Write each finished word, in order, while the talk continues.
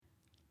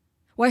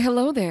Why,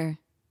 hello there.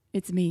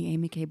 It's me,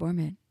 Amy K.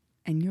 Bormett,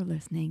 and you're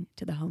listening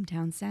to the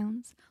Hometown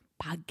Sounds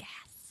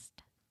podcast.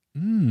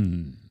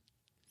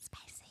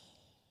 Spicy.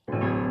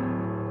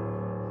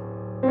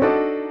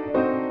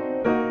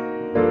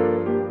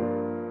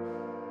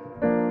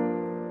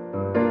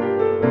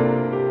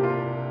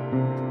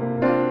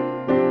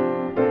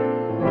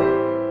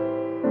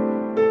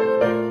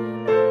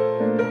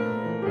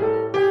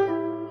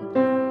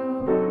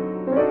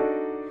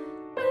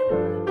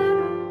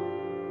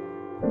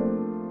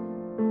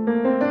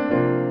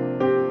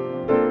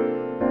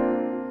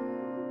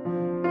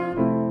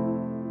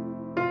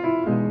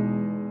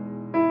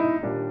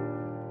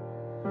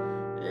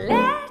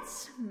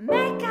 Let's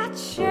make a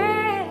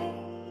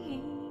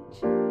change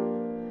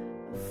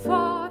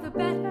for the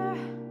better.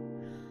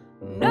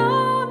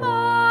 No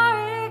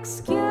more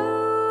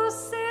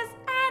excuses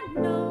and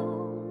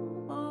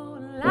no more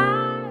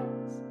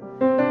lies.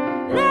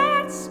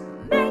 Let's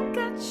make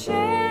a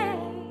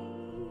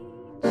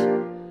change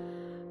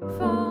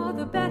for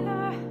the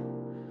better.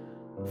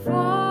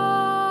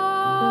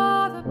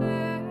 For the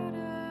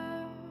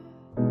better.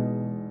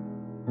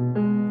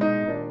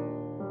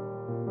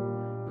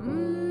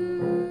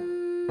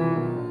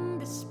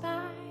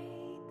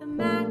 Despite the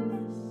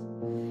madness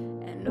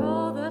and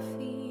all the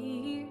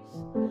fears,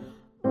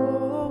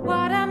 oh,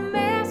 what a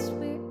mess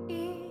we're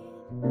in.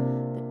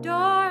 The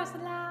door's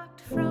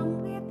locked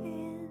from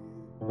within.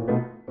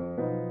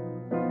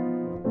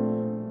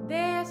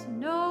 There's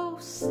no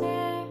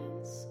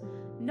sense,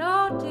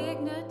 no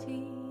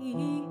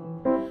dignity.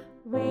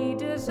 We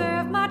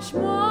deserve much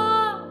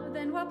more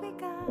than what we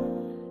got,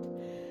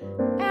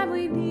 and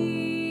we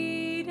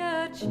need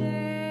a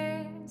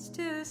chance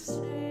to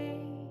say,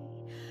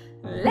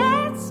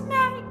 let's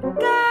make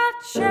a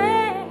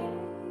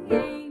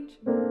change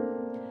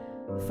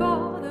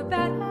for the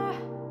better.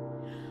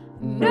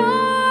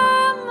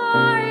 No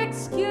more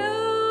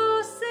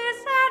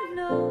excuses and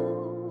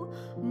no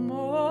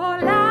more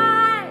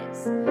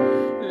lies.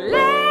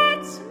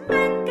 Let's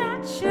make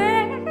a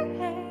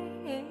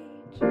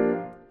change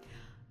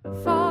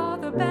for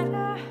the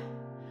better.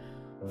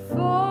 For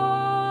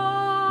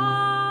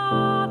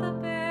the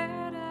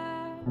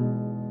better.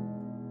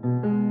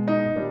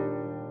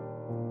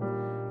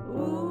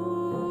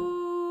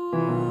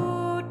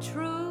 Ooh,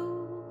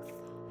 truth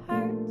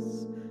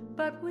hurts,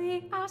 but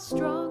we are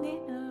strong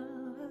enough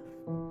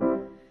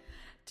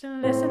to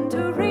listen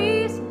to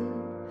reason,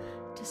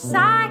 to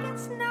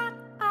science, not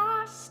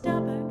our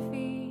stubborn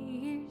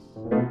fears.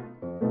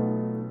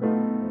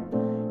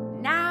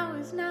 Now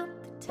is not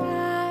the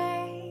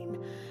time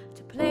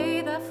to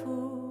play the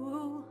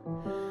fool,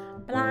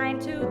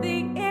 blind to the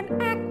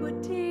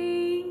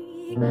inequity.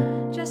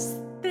 Just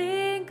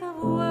think of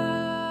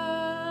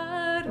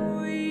what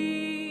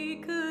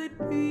we could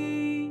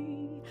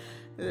be.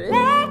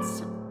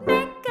 Let's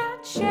make a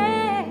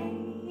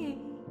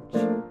change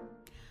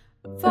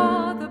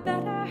for the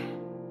better.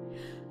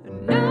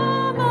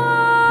 No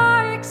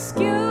more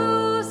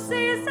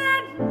excuses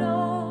and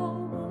no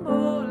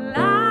more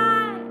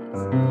lies.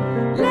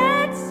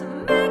 Let's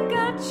make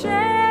a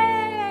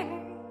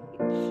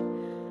change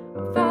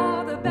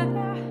for the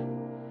better.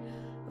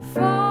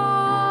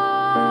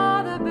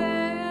 For the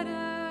better.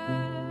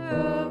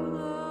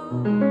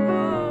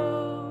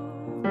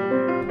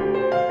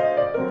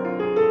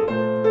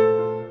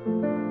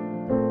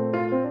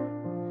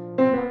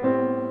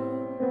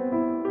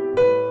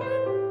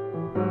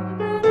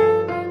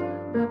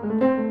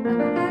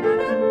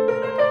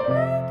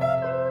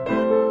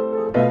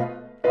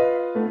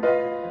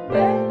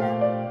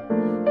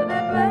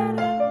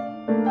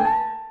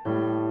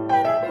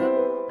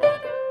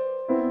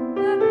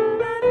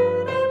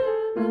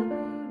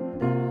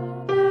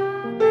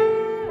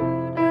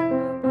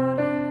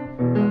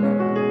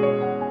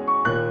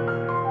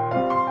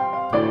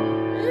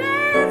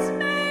 Let's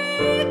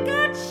make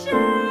a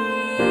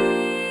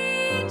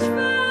change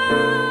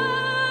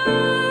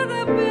for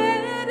the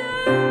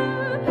better.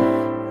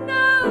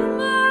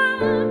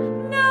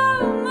 No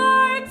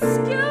more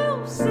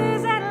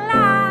excuses and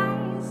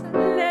lies.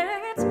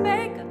 Let's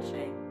make a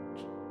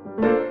change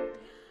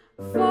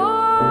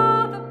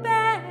for the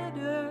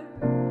better.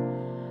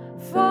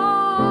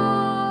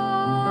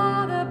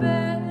 For the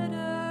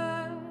better.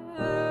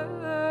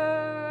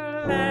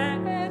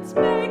 Let's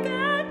make a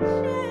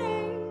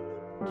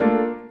change.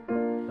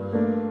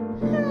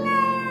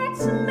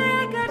 Let's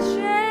make a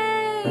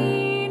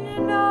change.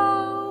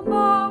 No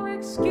more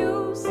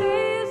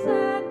excuses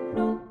and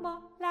no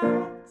more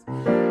lies.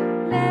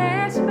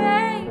 Let's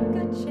make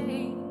a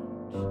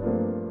change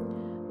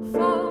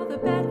for the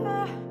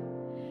better.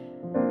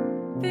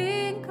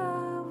 Think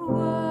of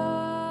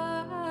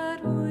what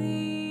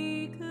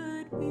we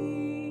could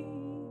be.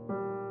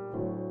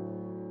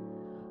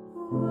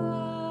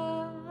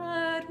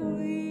 What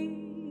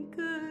we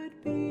could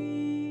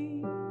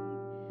be.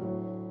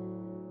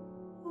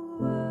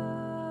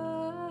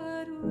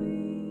 What we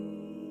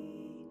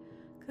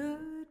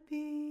could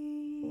be.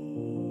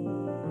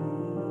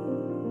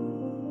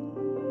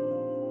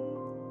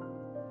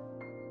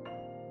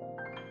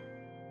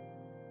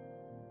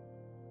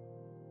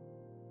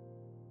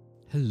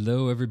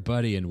 Hello,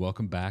 everybody, and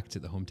welcome back to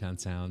the Hometown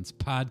Sounds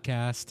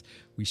podcast.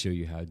 We show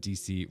you how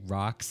DC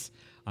rocks.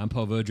 I'm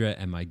Paul Vaudra,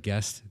 and my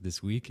guest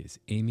this week is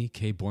Amy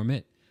K.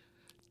 Bormett,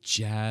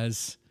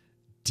 jazz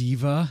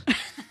diva.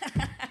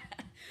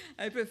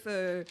 I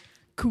prefer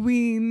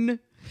Queen.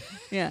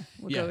 Yeah,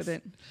 we'll go Yes. with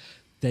it.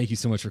 Thank you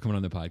so much for coming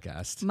on the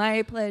podcast.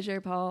 My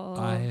pleasure, Paul.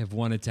 I have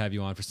wanted to have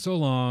you on for so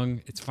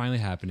long. It's finally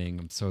happening.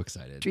 I'm so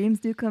excited. Dreams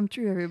do come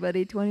true,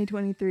 everybody.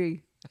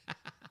 2023.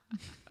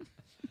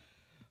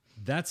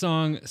 That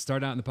song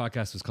started out in the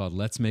podcast was called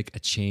Let's Make a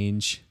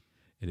Change.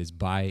 It is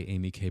by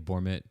Amy K.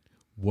 Bormett.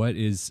 What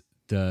is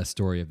the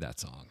story of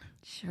that song?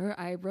 Sure,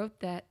 I wrote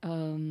that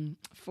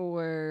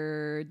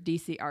for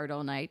DC Art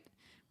All Night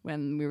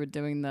when we were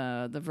doing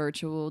the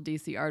virtual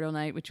DC Art All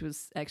Night, which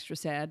was extra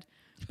sad,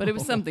 but it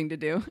was something to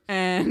do,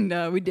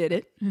 and we did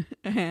it.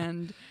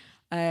 And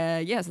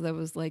so that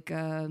was like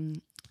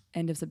end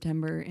of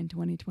September in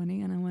 2020,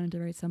 and I wanted to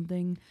write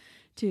something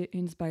to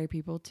inspire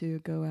people to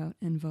go out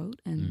and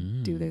vote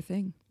and do their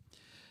thing.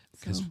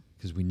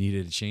 Because we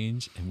needed a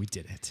change, and we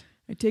did it.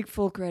 I take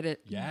full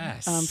credit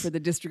Yes. for the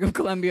District of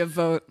Columbia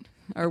vote,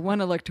 our one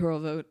electoral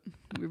vote.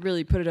 We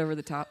really put it over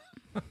the top.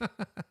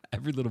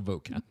 Every little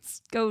vote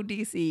counts. Go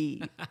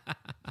DC.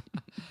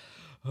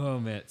 Oh,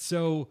 man.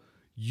 So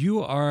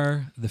you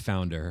are the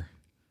founder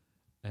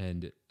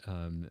and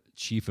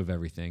chief of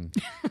everything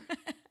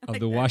of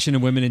the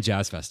Washington Women in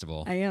Jazz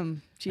Festival. I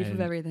am chief of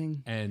And-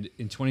 everything. And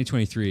in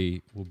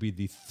 2023 will be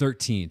the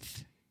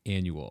 13th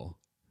annual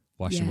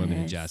Washington Women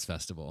in Yes. Jazz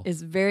Festival.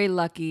 Is very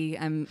lucky.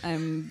 I'm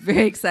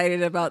very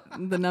excited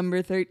about the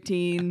number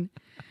 13.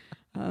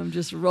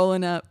 Just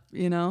rolling up,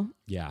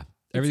 Yeah.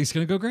 Everything's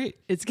going to go great.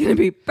 It's going to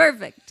be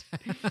perfect.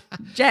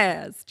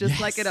 Jazz, just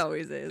Yes. like it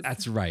always is.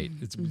 That's right.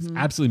 It's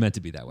absolutely meant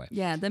to be that way.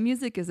 Yeah, the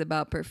music is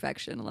about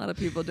perfection. A lot of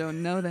people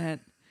don't know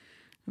that.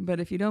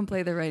 But if you don't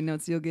play the right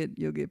notes, you'll get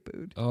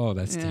booed. Oh,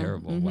 that's Yeah.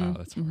 terrible. Wow,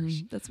 that's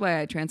harsh. That's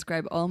why I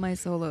transcribe all my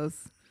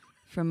solos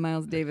from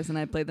Miles Davis and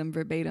I play them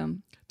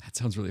verbatim. That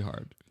sounds really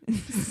hard.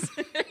 People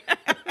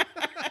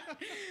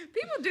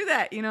do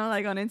that,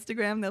 like on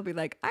Instagram, they'll be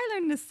like, I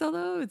learned this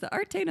solo. It's an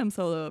Art Tatum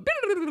solo.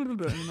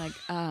 And I'm like,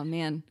 oh,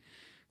 man.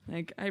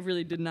 Like, I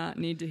really did not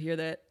need to hear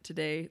that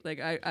today.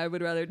 Like, I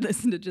would rather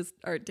listen to just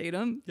Art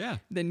Tatum Yeah.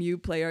 than you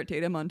play Art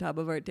Tatum on top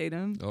of Art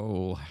Tatum.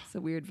 Oh, It's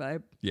a weird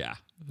vibe. yeah.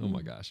 Oh,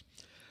 my gosh.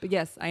 But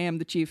yes, I am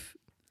the chief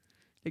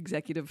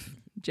executive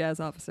jazz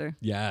officer.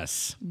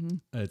 Yes.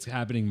 It's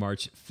happening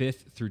March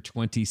 5th through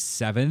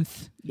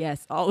 27th.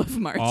 Yes, all of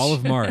March. All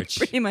of March.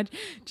 Pretty much.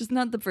 Just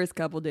not the first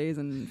couple days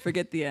and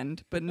forget the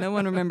end. But no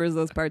one remembers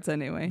those parts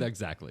anyway.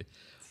 Exactly.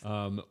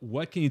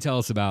 What can you tell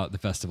us about the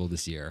festival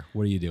this year?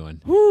 What are you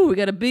doing? Woo, we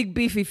got a big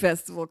beefy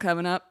festival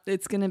coming up.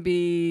 It's going to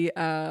be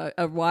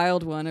a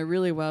wild one, a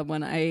really wild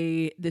one.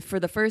 For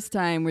the first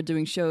time, we're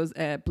doing shows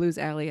at Blues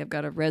Alley. I've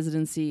got a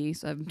residency,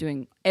 so I'm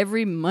doing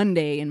every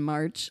Monday in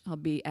March. I'll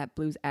be at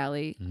Blues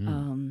Alley.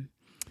 And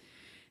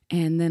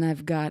then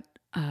I've got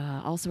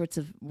all sorts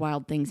of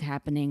wild things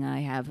happening.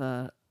 I have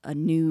a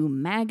new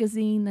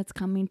magazine that's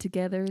coming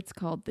together. It's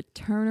called The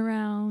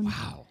Turnaround.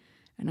 Wow.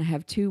 And I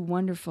have two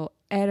wonderful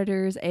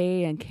editors,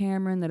 A and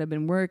Cameron, that have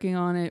been working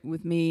on it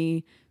with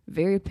me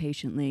very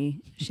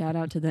patiently. Shout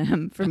out to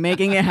them for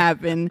making it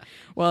happen.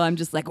 While I'm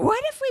just like, what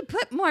if we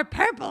put more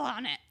purple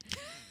on it?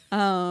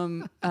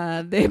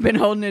 They've been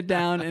holding it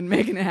down and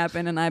making it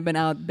happen, and I've been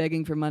out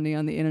begging for money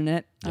on the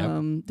internet.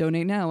 Yep.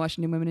 Donate now,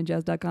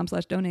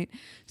 WashingtonWomenInJazz.com/donate.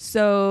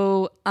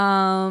 So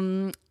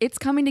it's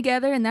coming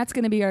together, and that's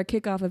going to be our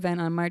kickoff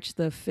event on March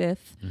the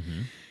 5th.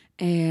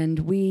 And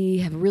we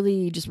have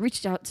really just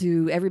reached out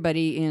to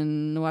everybody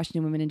in the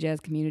Washington Women in Jazz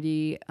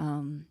community,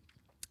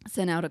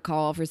 sent out a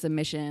call for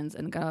submissions,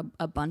 and got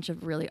a bunch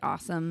of really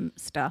awesome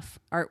stuff,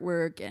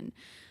 artwork and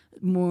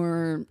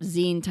more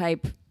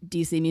zine-type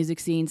DC music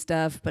scene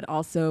stuff, but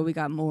also we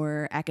got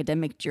more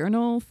academic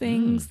journal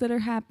things that are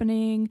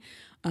happening.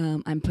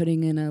 I'm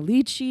putting in a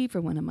lead sheet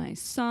for one of my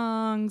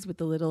songs with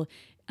a little,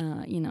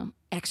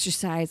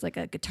 exercise, like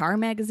a guitar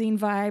magazine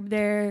vibe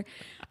there.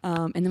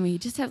 And then we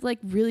just have like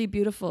really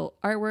beautiful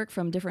artwork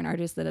from different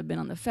artists that have been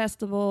on the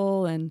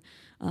festival and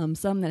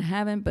some that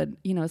haven't, but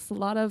it's a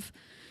lot of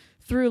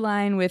through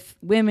line with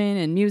women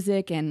and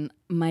music. And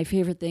my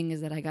favorite thing is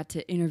that I got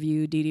to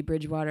interview Dee Dee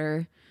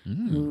Bridgewater,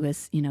 who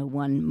has,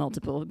 won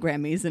multiple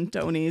Grammys and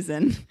Tonys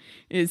and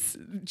is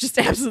just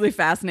absolutely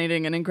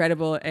fascinating and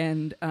incredible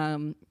and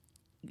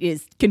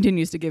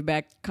continues to give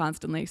back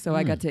constantly. So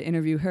I got to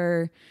interview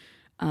her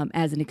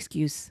as an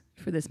excuse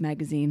for this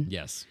magazine.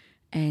 Yes.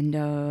 And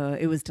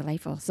it was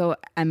delightful. So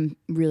I'm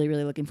really,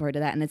 really looking forward to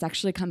that. And it's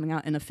actually coming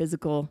out in a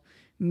physical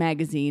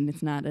magazine.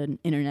 It's not an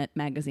internet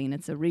magazine.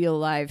 It's a real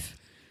live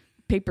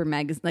paper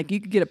magazine. Like you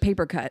could get a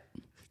paper cut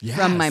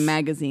from my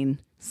magazine.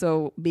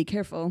 So be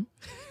careful.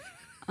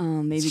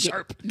 Maybe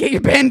get your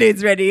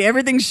Band-Aids ready.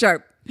 Everything's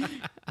sharp.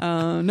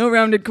 No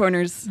rounded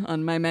corners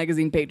on my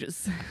magazine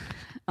pages.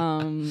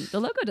 The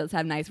logo does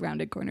have nice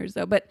rounded corners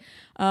though. But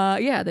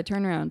the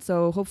turnaround.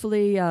 So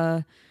hopefully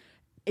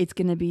it's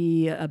going to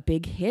be a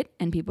big hit,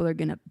 and people are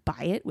going to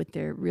buy it with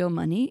their real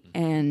money,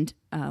 and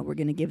we're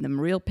going to give them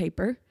real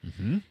paper,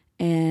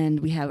 and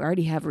we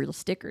already have real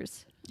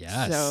stickers.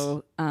 Yes.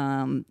 So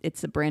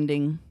it's a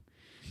branding,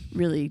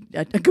 really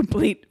a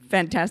complete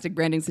fantastic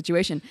branding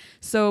situation.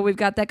 So we've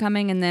got that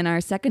coming, and then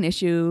our second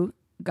issue,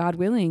 God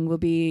willing, will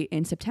be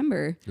in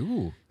September.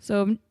 Ooh.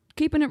 So I'm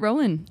keeping it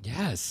rolling.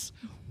 Yes.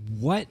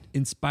 What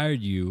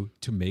inspired you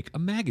to make a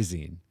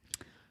magazine?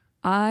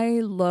 I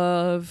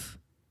love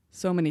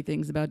so many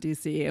things about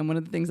DC, and one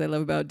of the things I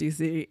love about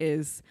DC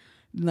is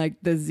like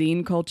the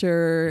zine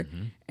culture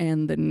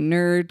and the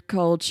nerd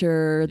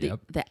culture. Yep.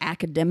 The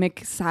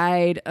academic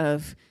side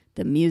of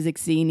the music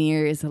scene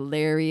here is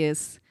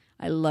hilarious.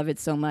 I love it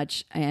so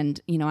much. And,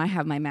 you know, I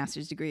have my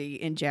master's degree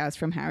in jazz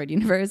from Howard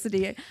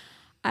University.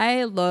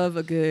 I love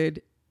a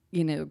good,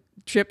 you know,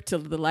 trip to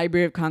the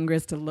Library of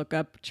Congress to look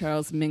up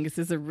Charles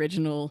Mingus's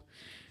original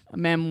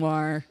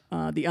memoir,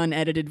 the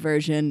unedited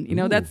version. You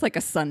know, that's like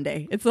a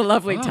Sunday. It's a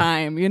lovely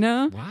time, you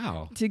know?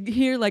 Wow. To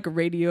hear like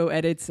radio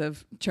edits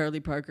of Charlie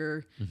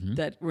Parker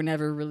that were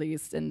never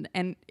released. And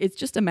it's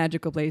just a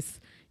magical place,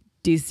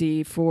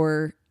 DC,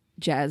 for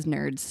jazz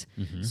nerds.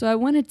 So I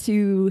wanted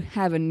to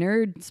have a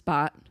nerd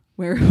spot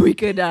where we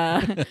could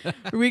have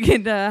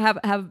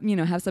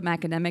some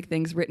academic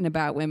things written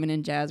about women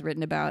in jazz,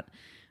 written about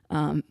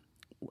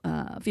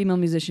female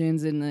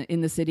musicians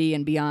in the city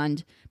and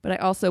beyond. But I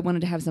also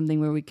wanted to have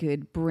something where we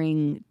could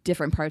bring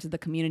different parts of the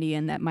community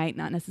in that might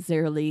not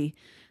necessarily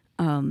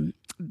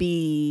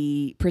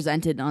be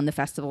presented on the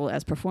festival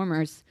as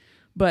performers.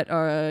 But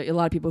a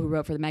lot of people who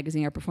wrote for the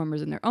magazine are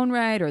performers in their own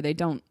right, or they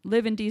don't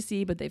live in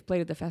DC, but they've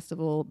played at the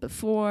festival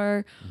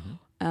before.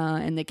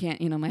 And they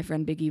can't, you know, my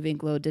friend Biggie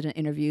Winklow did an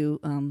interview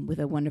with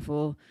a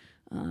wonderful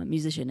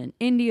musician in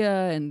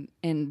India,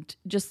 and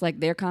just like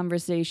their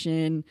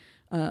conversation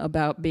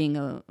about being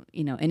an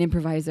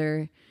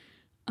improviser,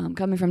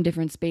 coming from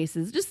different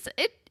spaces.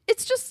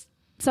 It's just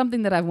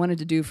something that I've wanted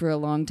to do for a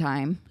long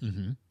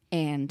time.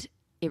 And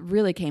it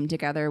really came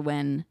together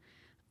when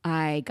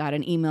I got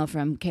an email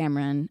from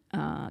Cameron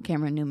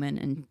Newman,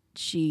 and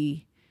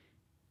she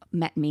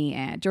met me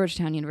at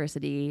Georgetown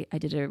University. I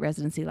did a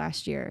residency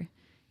last year,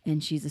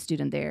 and she's a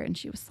student there. And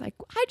she was like,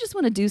 I just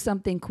want to do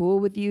something cool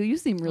with you. You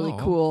seem really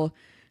cool.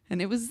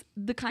 And it was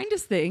the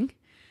kindest thing.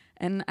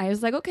 And I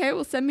was like, okay,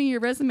 well, send me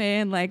your resume.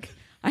 And like,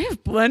 I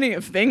have plenty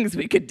of things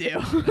we could do.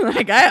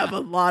 Like, I have a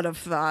lot of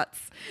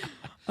thoughts.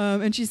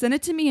 And she sent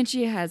it to me, and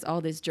she has all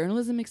this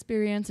journalism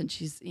experience, and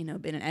she's, you know,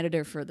 been an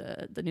editor for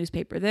the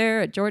newspaper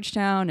there at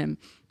Georgetown.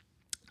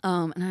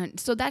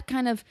 So that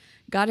kind of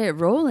got it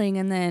rolling.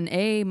 And then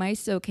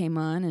Maiso came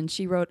on, and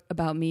she wrote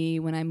about me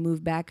when I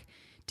moved back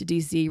to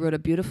DC, wrote a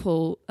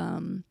beautiful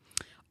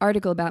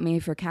article about me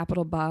for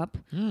Capital Bop,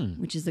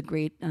 which is a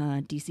great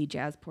DC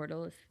jazz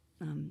portal. If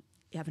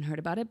you haven't heard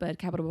about it, but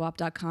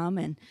capitalbop.com.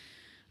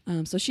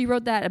 And so she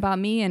wrote that about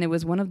me, and it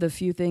was one of the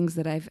few things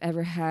that I've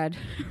ever had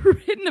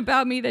written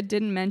about me that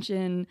didn't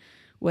mention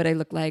what I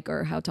looked like,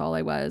 or how tall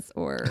I was,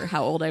 or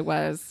how old I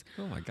was.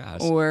 Oh my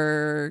gosh.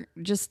 Or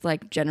just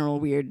like general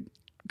weird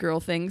girl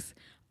things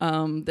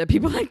that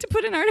people like to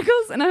put in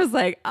articles. And I was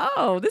like,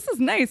 oh, this is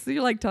nice. So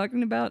you're like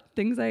talking about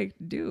things I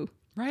do.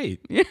 Right.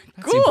 Yeah,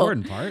 That's cool. the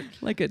important part.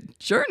 Like a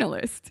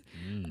journalist.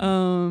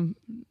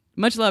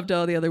 Much love to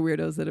all the other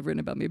weirdos that have written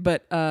about me,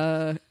 but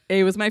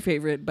A was my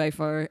favorite by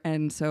far,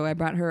 and so I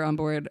brought her on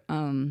board,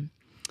 and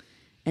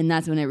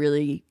that's when it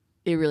really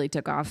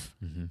took off.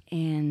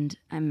 And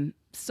I'm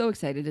so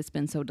excited. It's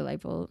been so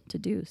delightful to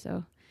do.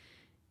 So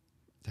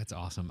that's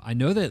awesome. I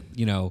know that,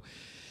 you know,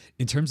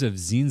 in terms of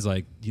zines,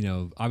 like, you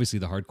know, obviously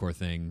the hardcore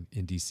thing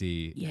in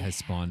DC has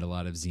spawned a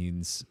lot of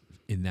zines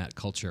in that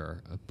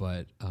culture.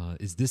 But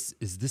is this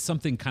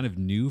something kind of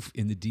new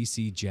in the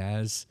DC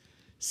jazz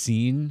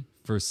scene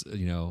for,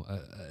 you know,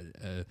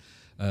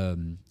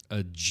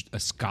 a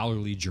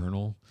scholarly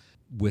journal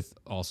with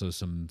also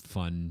some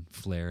fun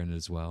flair in it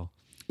as well?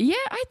 Yeah,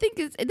 I think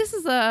this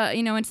is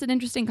it's an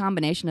interesting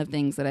combination of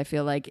things that I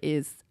feel like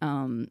is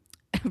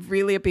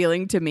really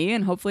appealing to me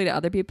and hopefully to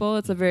other people.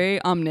 It's a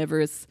very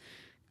omnivorous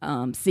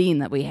scene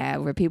that we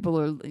have where people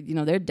are, you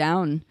know, they're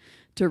down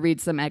to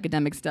read some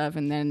academic stuff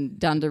and then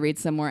down to read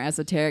some more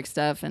esoteric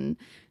stuff and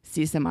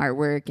see some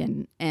artwork.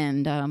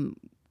 And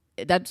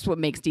that's what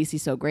makes DC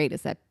so great,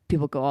 is that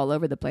people go all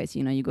over the place.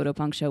 You know, you go to a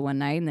punk show one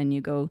night and then you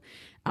go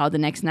out the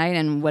next night,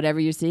 and whatever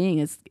you're seeing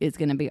is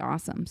going to be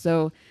awesome.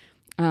 So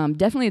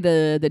definitely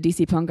the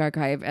DC Punk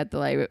Archive at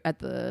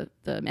the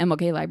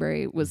MLK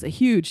Library was a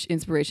huge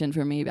inspiration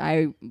for me.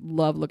 I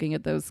love looking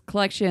at those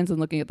collections and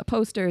looking at the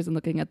posters and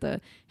looking at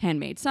the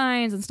handmade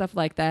signs and stuff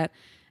like that.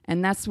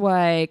 And that's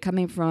why,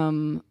 coming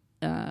from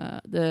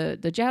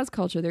the jazz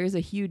culture, there is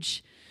a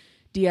huge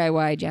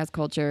DIY jazz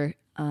culture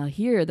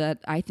here that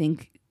I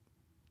think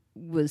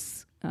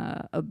was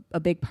a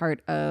big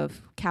part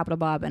of Capital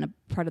Bop and a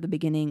part of the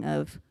beginning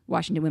of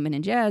Washington Women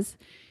in Jazz,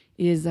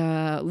 is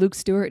Luke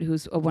Stewart,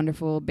 who's a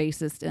wonderful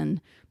bassist and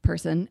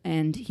person.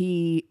 And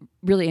he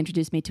really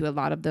introduced me to a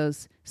lot of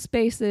those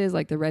spaces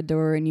like the Red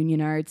Door and Union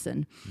Arts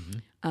and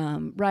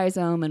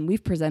Rhizome. And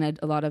we've presented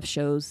a lot of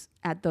shows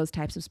at those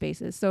types of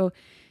spaces. So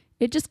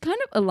it just kind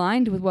of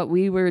aligned with what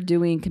we were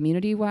doing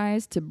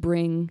community-wise to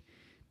bring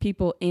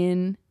people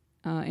in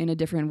a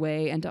different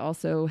way and to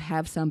also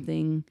have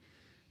something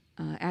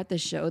at the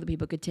show that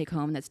people could take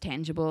home that's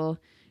tangible,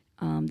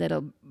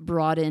 that'll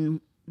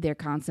broaden their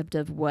concept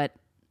of what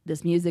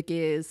this music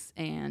is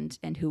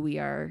and who we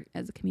are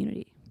as a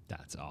community.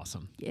 That's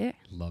awesome. Yeah.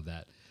 Love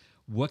that.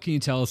 What can you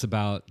tell us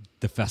about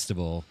the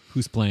festival?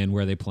 Who's playing?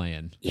 Where are they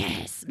playing?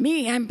 Yes,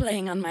 I'm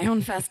playing on my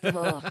own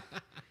festival.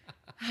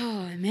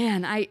 Oh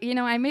man,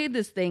 I made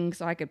this thing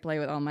so I could play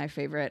with all my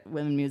favorite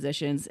women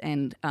musicians,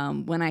 and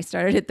when I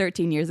started it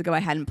 13 years ago, I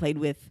hadn't played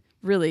with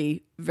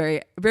really very,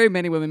 very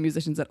many women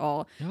musicians at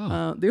all.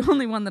 Oh. The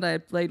only one that I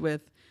had played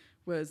with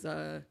was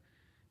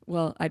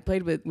I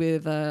played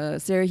with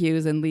Sarah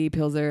Hughes and Lee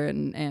Pilzer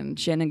and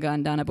Shannon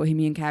Gunn down at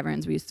Bohemian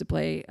Caverns. We used to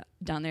play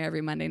down there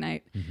every Monday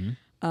night.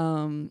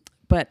 Mm-hmm.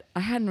 But I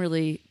hadn't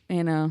really,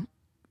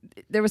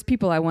 there was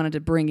people I wanted to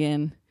bring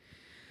in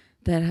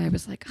that I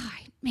was like, oh,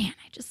 man,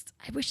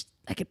 I wish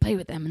I could play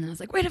with them. And then I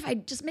was like, what if I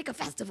just make a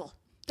festival?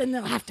 Then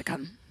they'll have to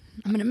come.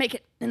 I'm going to make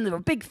it into a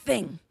big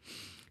thing.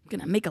 I'm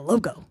going to make a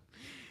logo.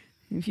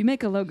 And if you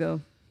make a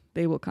logo,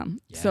 they will come.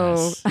 Yes.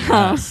 So,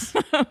 Yes.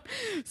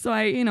 so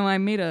I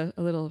made a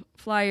little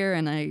flyer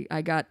and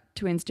I got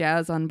Twins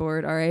Jazz on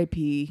board,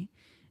 RIP.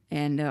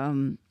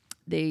 And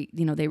they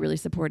really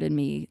supported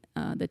me,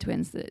 the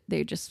Twins.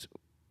 They just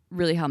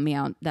really helped me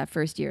out that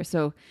first year.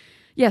 So,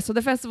 yeah, so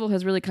the festival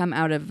has really come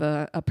out of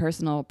a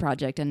personal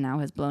project and now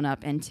has blown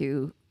up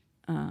into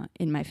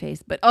in my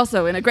face, but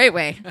also in a great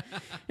way.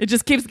 It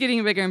just keeps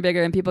getting bigger and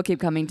bigger, and people keep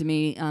coming to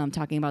me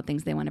talking about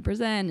things they want to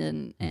present,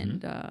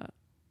 and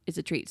it's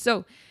a treat.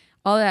 So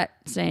all that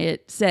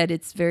said,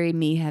 it's very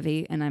me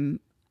heavy, and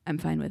I'm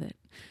fine with it.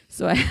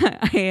 So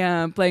I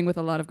am playing with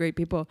a lot of great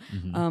people.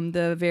 Mm-hmm.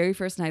 The very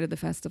first night of the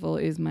festival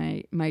is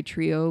my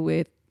trio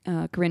with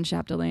Corinne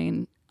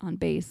Chapdelaine on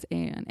bass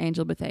and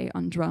Angel Bethea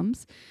on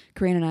drums.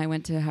 Corinne and I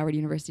went to Howard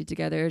University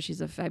together.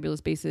 She's a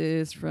fabulous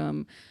bassist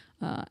from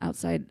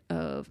outside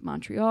of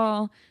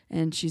Montreal,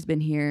 and she's been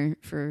here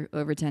for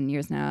over 10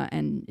 years now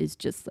and is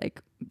just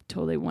like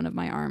totally one of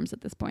my arms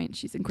at this point.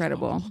 She's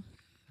incredible. Oh.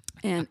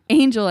 And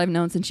Angel I've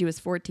known since she was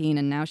 14,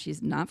 and now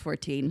she's not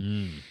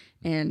 14.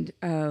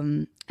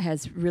 And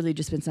has really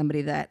just been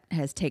somebody that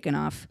has taken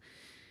off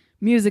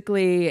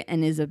musically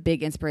and is a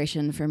big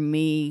inspiration for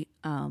me.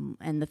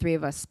 And the three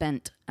of us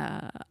spent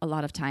a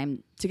lot of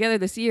time together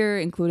this year,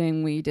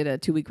 including we did a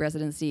 2-week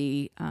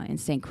residency in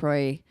St.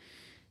 Croix,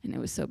 and it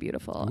was so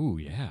beautiful. Ooh,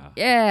 yeah.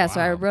 Yeah, Wow.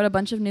 so I wrote a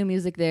bunch of new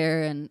music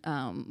there, and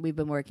we've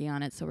been working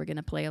on it, so we're going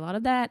to play a lot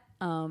of that.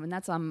 And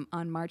that's on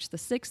March the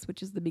 6th,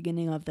 which is the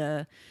beginning of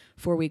the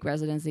 4-week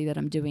residency that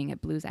I'm doing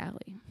at Blues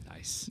Alley.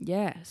 Nice.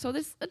 Yeah, so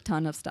there's a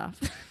ton of stuff.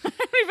 I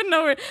don't even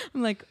know where.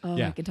 I'm like,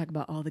 Yeah. I can talk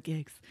about all the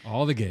gigs.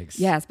 All the gigs.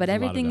 Yes, but There's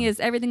a lot of everything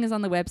them. is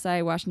on the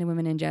website,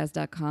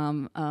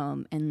 WashingtonWomenInJazz.com.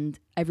 And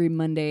every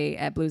Monday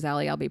at Blues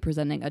Alley, I'll be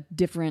presenting a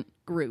different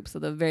group. So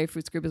the very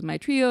first group is my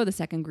trio. The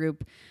second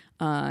group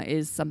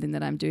is something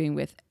that I'm doing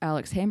with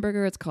Alex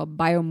Hamburger. It's called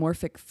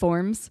Biomorphic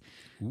Forms,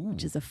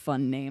 which is a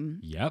fun name.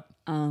 Yep.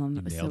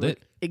 You nailed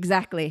it.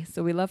 Exactly.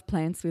 So we love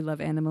plants, we love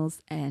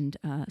animals, and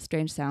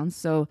strange sounds.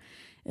 So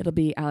it'll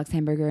be Alex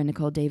Hamburger and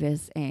Nicole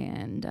Davis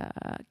and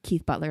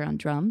Keith Butler on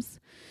drums.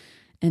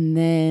 And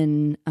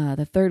then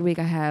the third week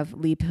I have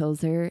Lee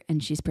Pilzer,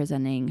 and she's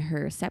presenting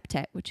her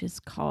septet, which is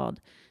called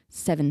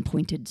Seven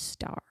Pointed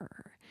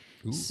Star.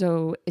 Ooh.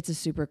 So it's a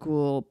super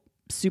cool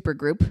super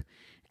group,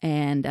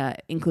 and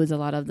includes a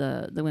lot of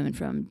the women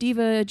from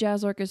Diva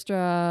Jazz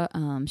Orchestra,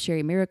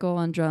 Sherry Miracle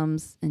on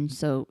drums, and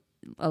so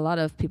a lot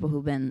of people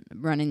who've been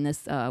running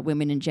this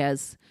women in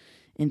jazz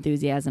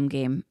enthusiasm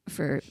game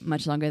for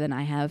much longer than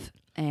I have,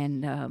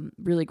 and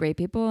really great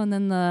people. And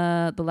then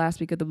the last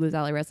week of the Blues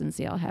Alley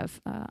residency, I'll have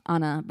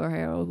Ana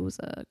Borrero, who's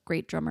a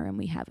great drummer, and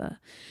we have a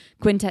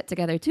quintet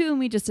together too. And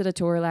we just did a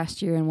tour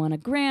last year and won a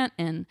grant,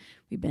 and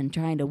we've been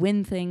trying to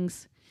win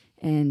things,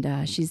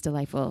 and she's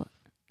delightful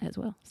as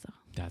well. So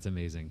That's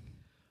amazing.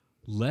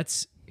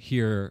 Let's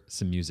hear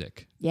some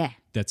music yeah,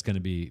 that's going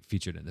to be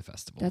featured in the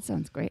festival. that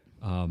sounds great.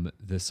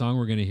 The song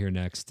we're going to hear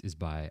next is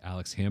by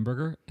Alex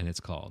Hamburger, and it's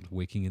called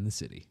Waking in the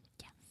City.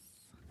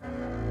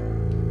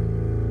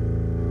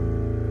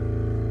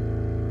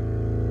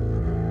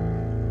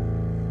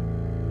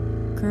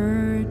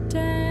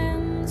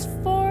 Curtains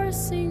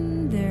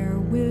forcing their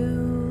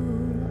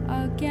will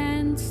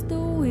against the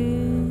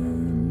wind.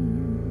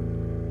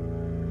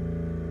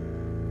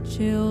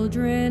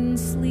 Children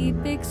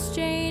sleep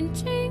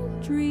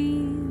exchanging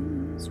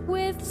dreams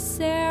with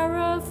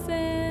seraphim.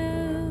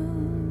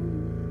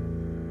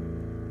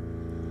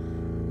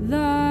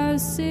 The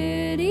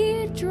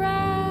city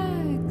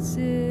drags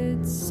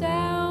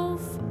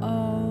itself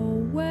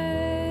away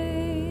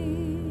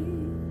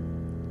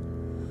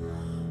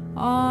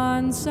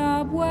on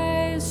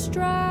subway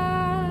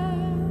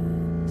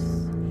tracks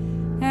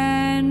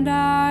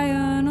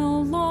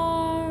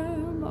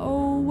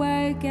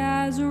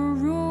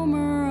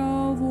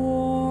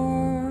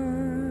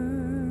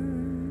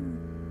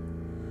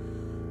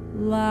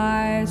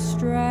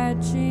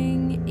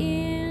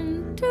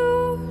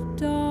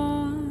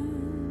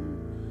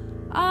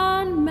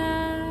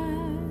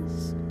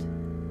unmasked,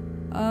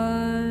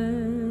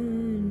 unheeded.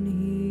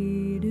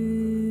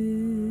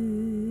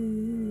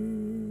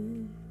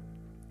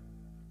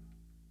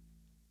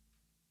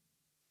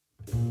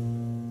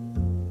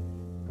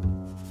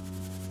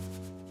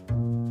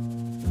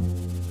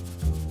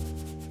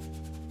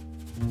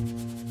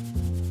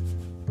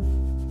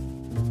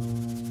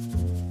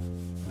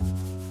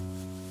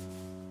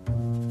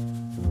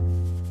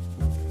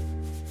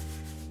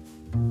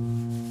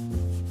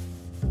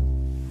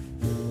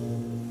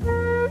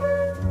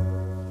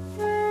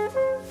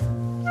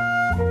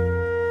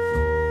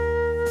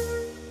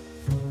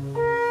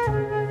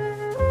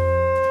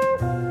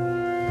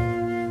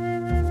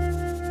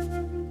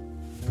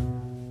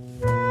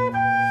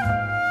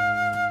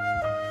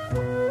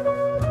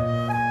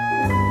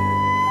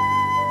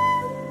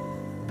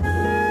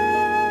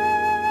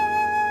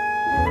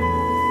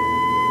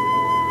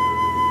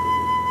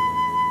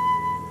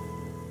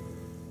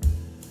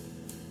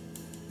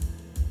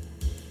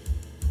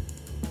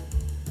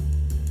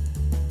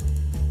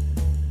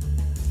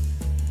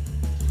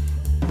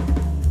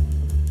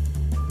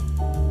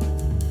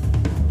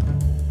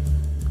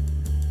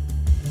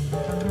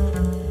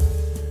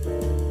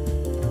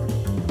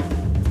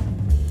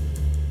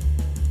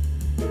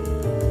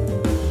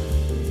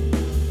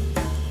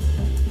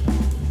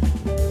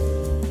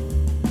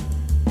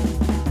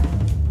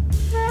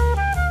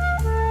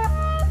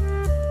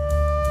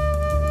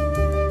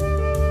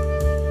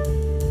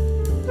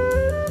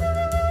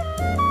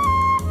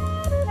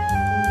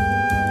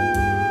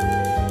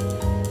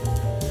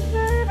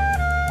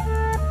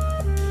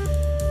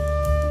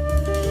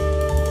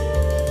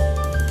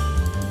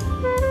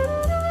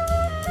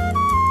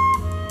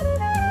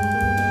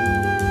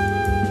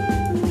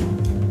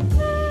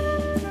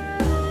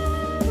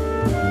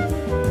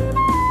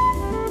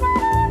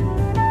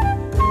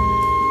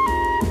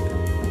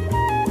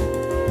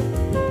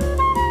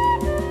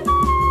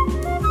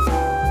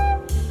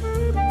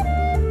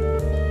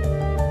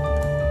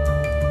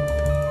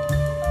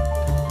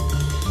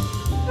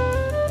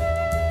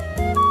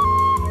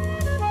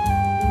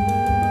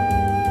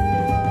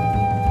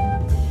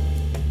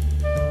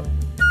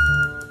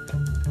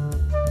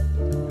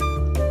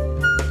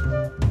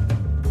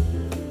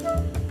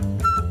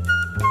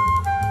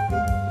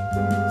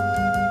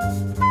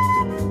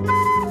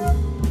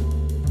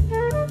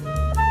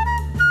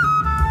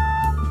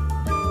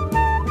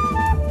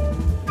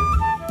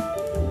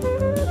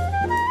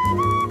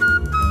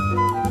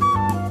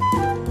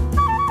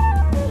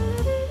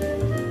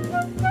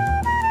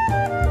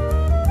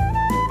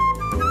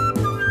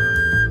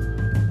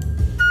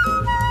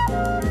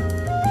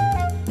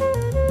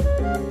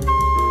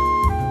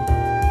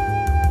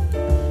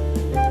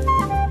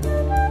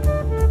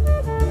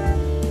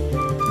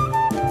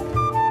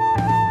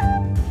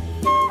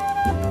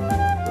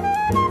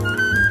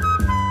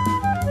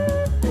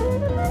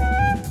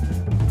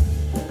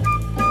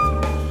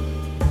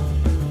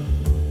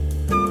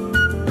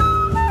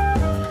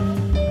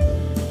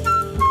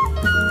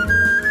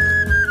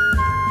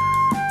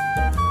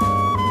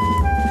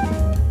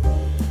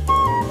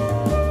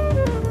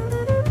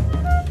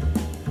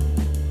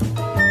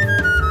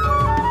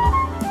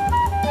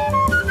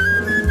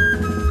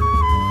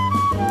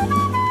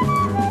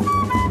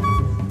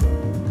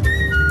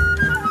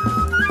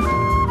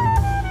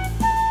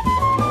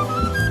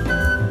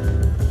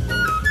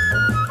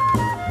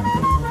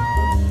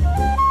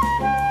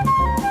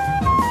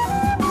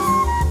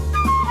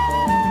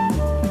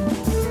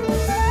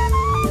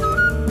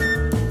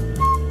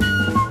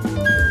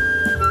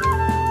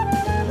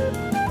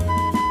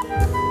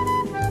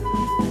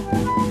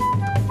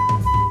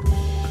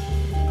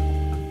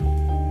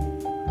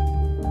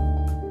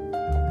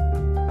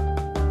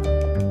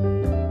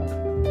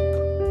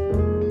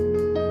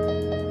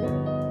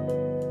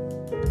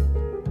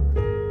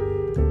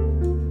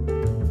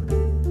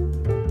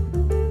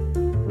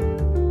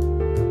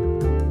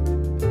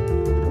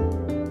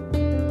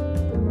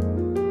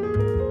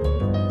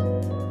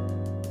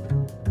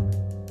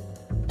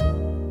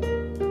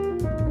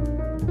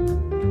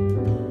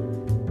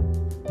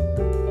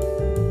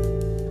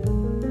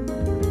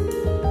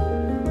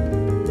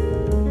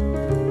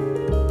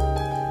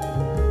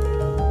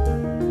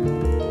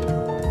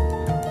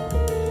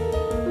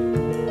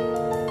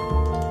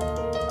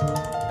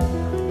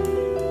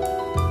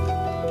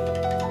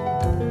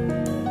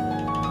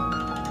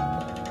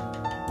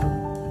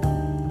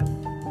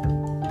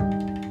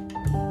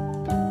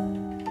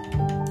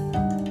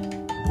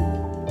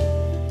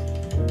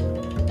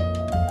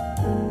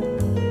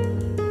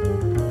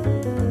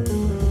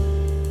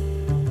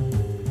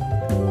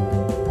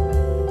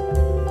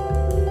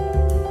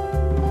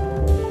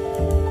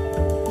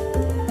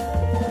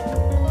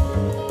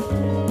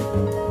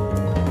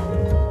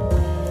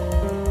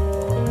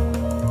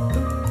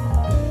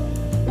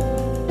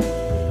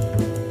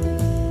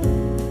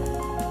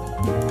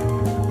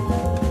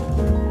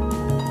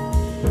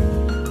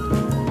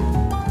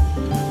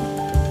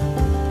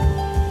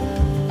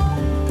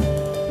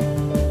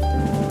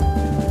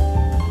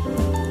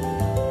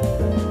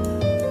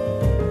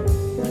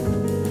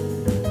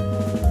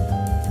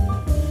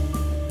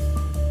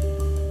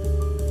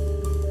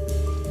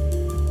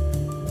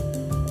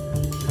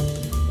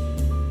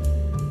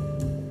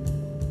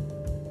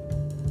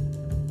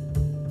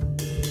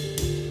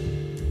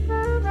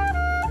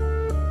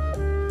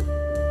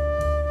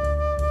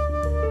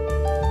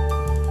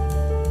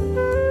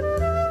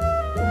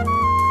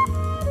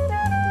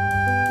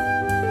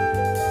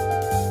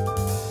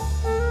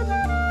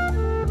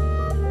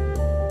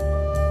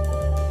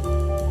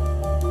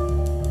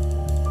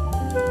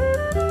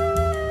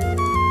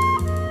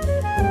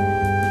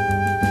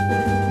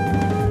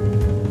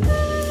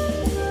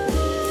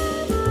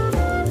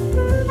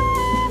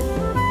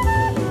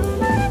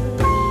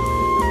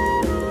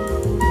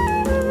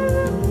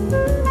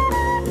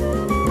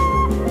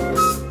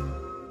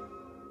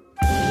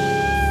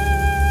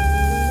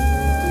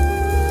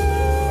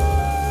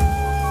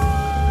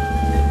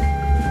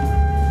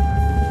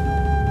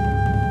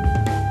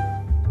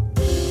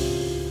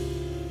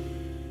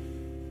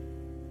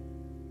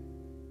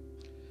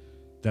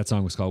 That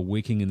song was called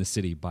Waking in the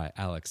City by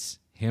Alex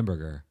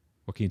Hamburger.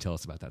 What can you tell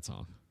us about that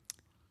song?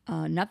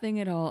 Nothing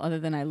at all other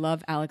than I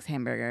love Alex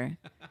Hamburger.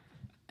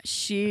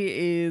 She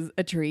is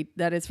a treat.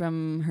 That is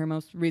from her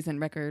most recent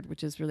record,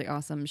 which is really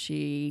awesome.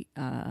 She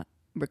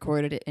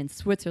recorded it in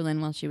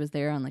Switzerland while she was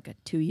there on like a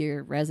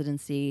 2-year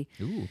residency.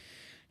 Ooh.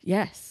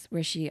 Yes,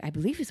 where I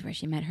believe is where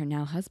she met her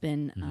now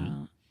husband,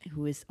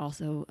 who is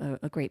also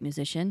a great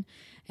musician.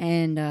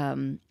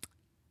 And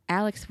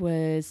Alex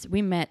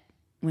we met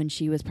when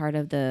she was part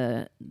of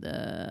the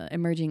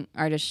Emerging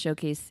Artist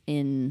Showcase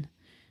in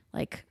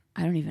like,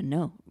 I don't even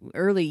know,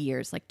 early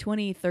years, like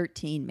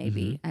 2013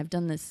 maybe. I've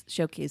done this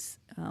showcase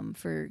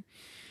for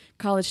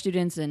college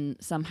students and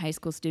some high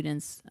school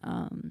students,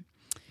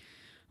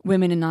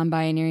 women and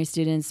non-binary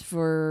students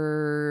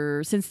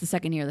since the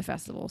second year of the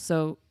festival.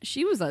 So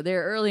she was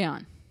there early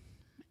on,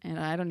 and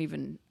I don't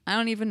even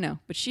know.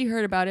 But she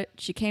heard about it.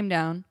 She came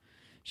down.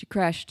 She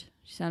crushed.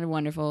 She sounded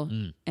wonderful.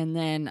 And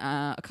then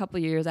a couple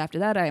of years after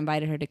that, I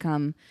invited her to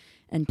come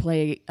and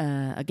play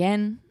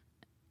again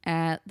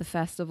at the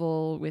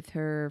festival with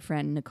her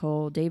friend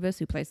Nicole Davis,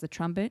 who plays the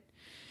trumpet.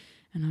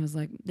 And I was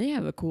like, they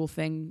have a cool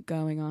thing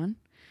going on.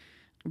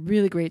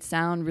 Really great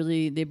sound.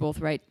 Really, they both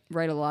write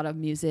a lot of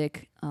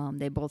music.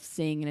 They both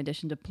sing in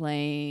addition to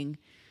playing.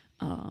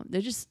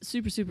 They're just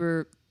super,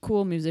 super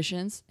cool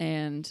musicians.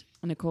 And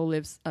Nicole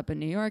lives up in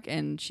New York,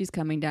 and she's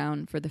coming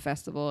down for the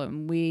festival.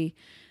 And we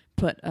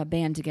put a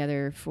band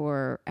together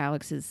for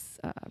Alex's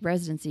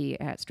residency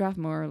at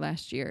Strathmore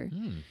last year.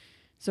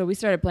 So we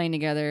started playing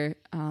together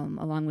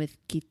along with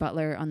Keith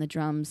Butler on the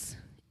drums,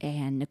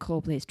 and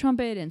Nicole plays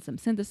trumpet and some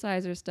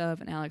synthesizer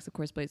stuff, and Alex, of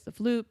course, plays the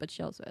flute, but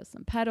she also has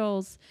some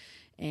pedals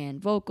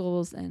and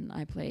vocals, and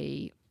I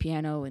play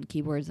piano and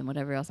keyboards and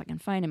whatever else I can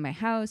find in my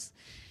house.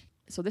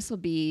 So this will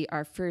be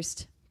our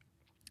first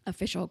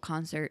official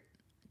concert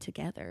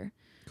together.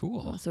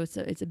 Cool. So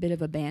it's a bit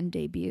of a band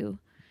debut,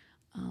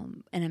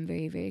 and I'm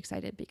very, very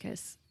excited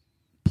because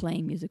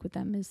playing music with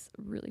them is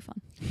really fun.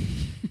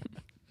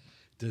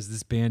 Does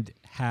this band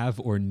have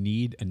or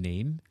need a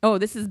name? Oh,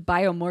 this is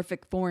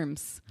Biomorphic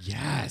Forms.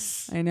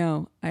 Yes. I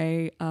know.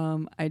 I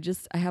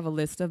have a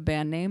list of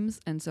band names,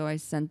 and so I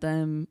sent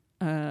them.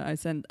 I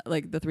sent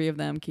like the three of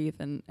them,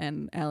 Keith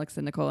and Alex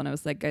and Nicole, and I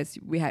was like, guys,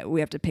 we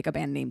have to pick a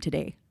band name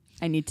today.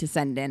 I need to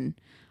send in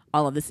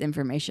all of this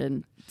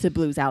information to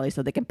Blues Alley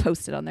so they can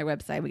post it on their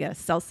website. We got to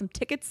sell some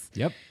tickets.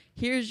 Yep.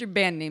 Here's your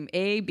band name,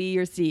 A, B,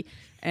 or C.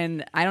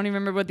 And I don't even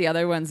remember what the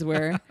other ones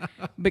were,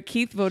 but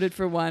Keith voted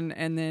for one,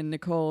 and then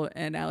Nicole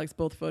and Alex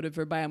both voted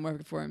for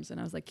Biomorphic Forms. And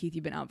I was like, Keith,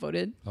 you've been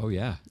outvoted. Oh,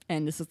 yeah.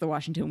 And this is the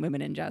Washington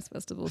Women in Jazz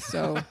Festival.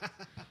 So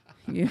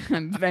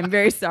I'm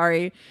very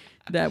sorry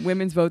that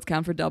women's votes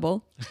count for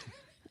double.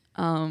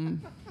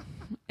 And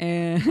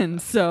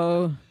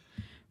so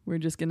we're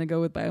just going to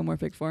go with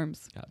Biomorphic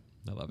Forms. Yeah,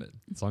 I love it.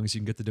 As long as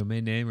you can get the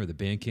domain name or the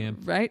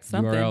Bandcamp Right?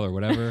 Something. URL or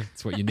whatever,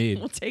 it's what you need.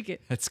 We'll take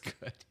it. That's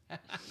good.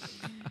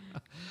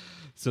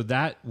 So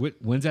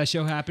when's that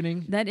show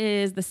happening? That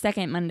is the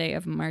second Monday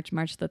of March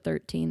the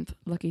 13th.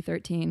 Lucky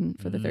 13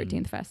 for the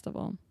 13th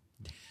festival.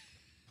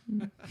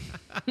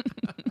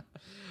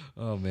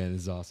 Oh, man,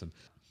 this is awesome.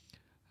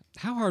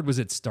 How hard was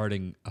it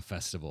starting a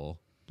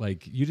festival?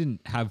 Like, you didn't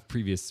have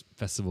previous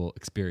festival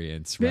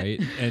experience, right?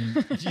 And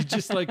you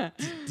just just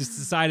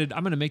decided,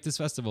 I'm going to make this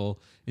festival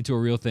into a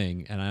real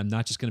thing, and I'm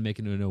not just going to make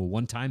it into a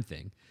one-time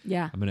thing.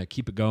 Yeah. I'm going to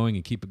keep it going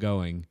and keep it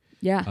going.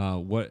 Yeah.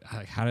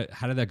 How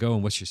did that go,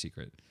 and what's your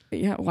secret?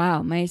 Yeah.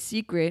 Wow. My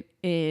secret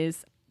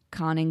is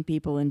conning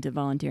people into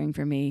volunteering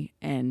for me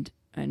and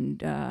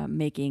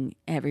making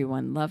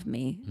everyone love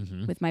me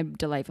with my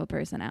delightful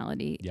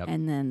personality. Yep.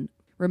 And then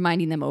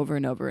reminding them over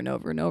and over and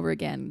over and over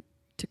again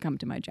to come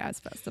to my jazz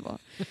festival.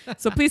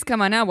 So please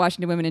come on out,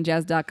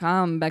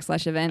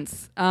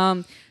 WashingtonWomenInJazz.com/events.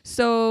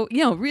 So,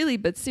 really,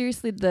 but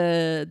seriously,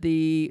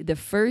 the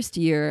first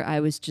year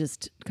I was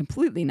just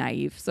completely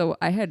naive. So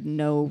I had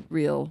no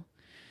real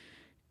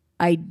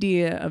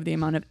idea of the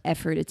amount of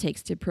effort it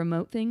takes to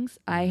promote things.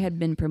 I had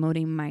been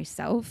promoting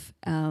myself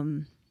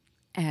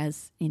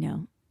as,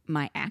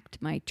 my act,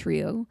 my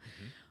trio.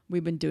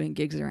 We've been doing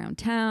gigs around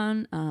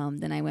town.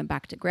 Then I went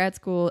back to grad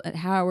school at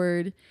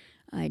Howard.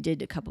 I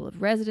did a couple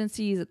of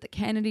residencies at the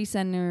Kennedy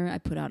Center. I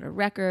put out a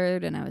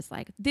record, and I was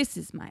like, this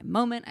is my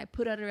moment. I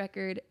put out a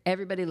record.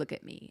 Everybody look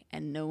at me.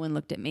 And no one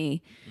looked at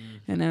me.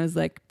 And I was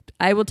like,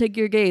 I will take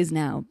your gaze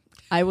now.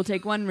 I will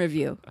take one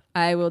review.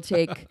 I will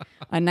take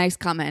a nice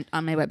comment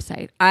on my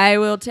website. I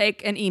will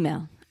take an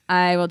email.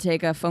 I will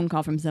take a phone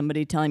call from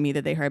somebody telling me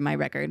that they heard my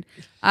record.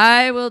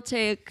 I will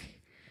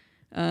take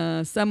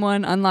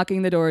someone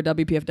unlocking the door at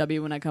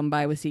WPFW when I come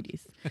by with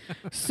CDs.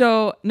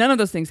 So none of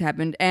those things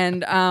happened.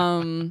 And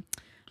I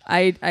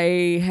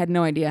had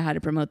no idea how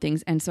to promote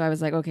things. And so I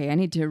was like, okay, I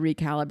need to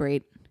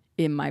recalibrate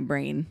in my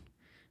brain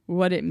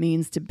what it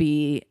means to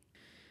be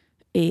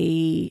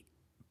a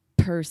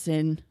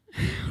person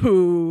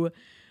who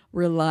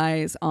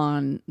relies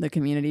on the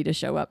community to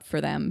show up for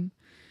them,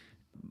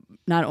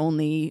 not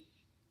only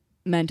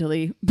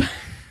mentally,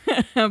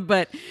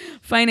 but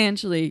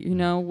financially.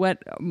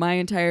 What my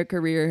entire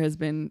career has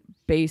been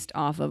based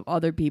off of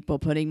other people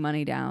putting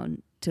money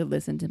down to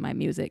listen to my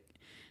music.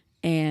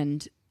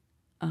 And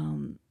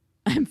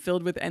I'm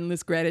filled with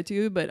endless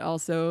gratitude, but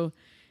also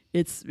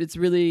it's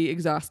really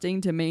exhausting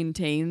to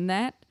maintain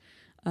that,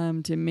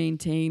 to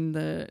maintain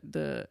the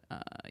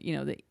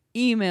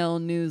email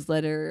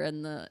newsletter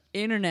and the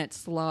internet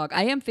slog.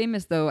 I am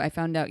famous, though. I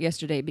found out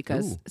yesterday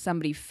because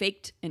somebody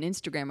faked an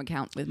Instagram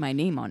account with my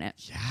name on it.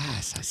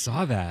 Yes, I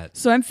saw that.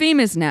 So I'm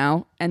famous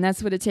now, and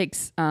that's what it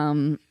takes.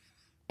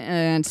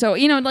 And so,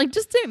 like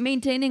just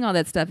maintaining all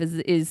that stuff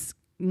is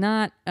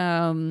not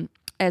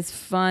as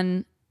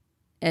fun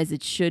as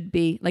it should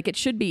be. Like it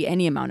should be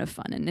any amount of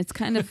fun, and it's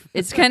kind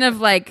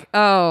of like,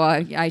 oh,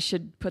 I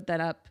should put that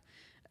up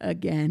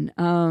again.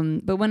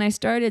 But when I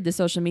started, the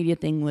social media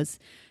thing was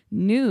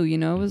new.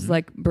 It was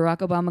like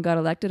Barack Obama got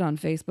elected on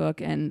Facebook,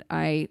 and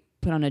I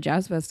put on a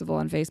jazz festival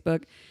on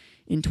Facebook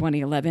in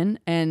 2011,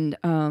 and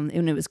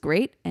it was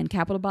great. And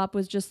Capital Bop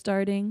was just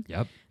starting.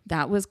 Yep.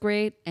 That was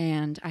great.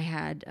 And I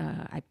had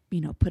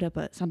put up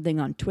something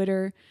on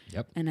Twitter.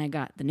 Yep. And I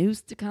got the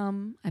news to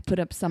come. I put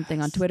up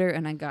something on Twitter,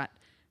 and I got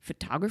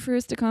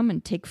photographers to come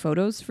and take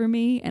photos for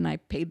me, and I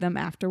paid them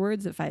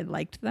afterwards if I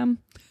liked them.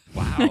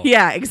 Wow.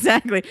 Yeah,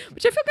 exactly.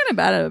 Which I feel kind of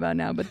bad about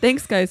now. But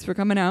thanks, guys, for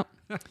coming out.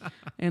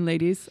 And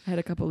ladies, I had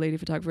a couple lady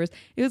photographers.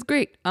 It was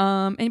great.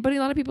 But a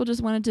lot of people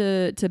just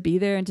wanted to be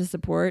there and to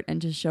support and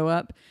to show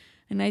up.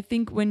 And I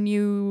think when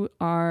you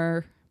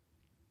are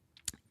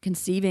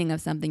conceiving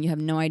of something, you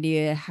have no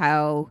idea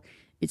how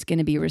it's going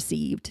to be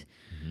received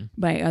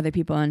by other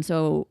people. And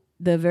so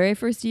the very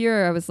first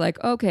year, I was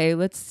like, okay,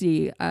 let's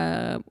see.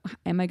 Am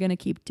I going to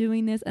keep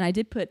doing this? And I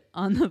did put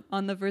on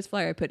the first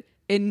flyer, I put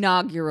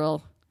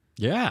inaugural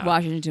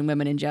Washington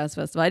Women in Jazz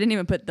Festival. I didn't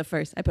even put the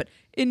first. I put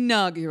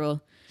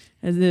inaugural,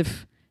 as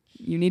if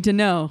you need to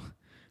know.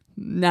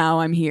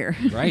 Now I'm here.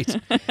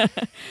 Right.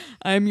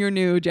 I'm your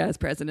new jazz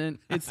president.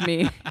 It's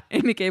me,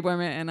 Amy K.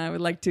 Borman, and I would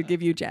like to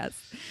give you jazz.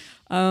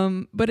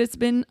 But it's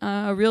been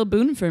a real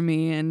boon for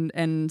me,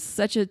 and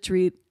such a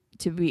treat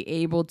to be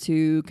able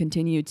to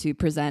continue to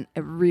present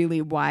a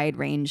really wide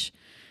range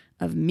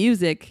of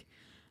music,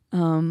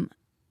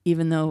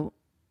 even though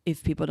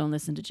if people don't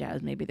listen to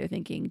jazz, maybe they're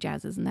thinking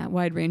jazz isn't that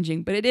wide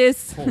ranging, but it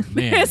is. Oh,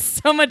 man. There's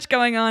so much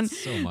going on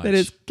that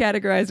is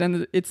categorized,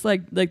 and it's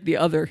like the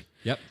other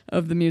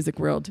of the music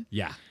world.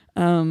 Yeah.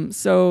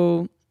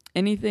 So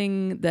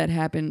anything that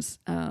happens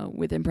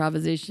with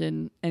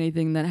improvisation,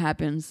 anything that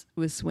happens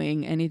with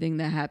swing, anything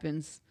that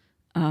happens,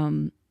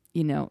 in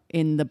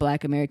the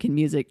Black American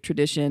music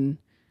tradition,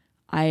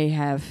 I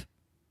have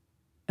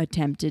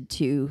attempted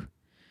to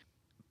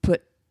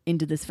put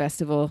into this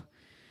festival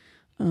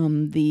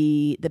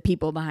the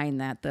people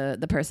behind that,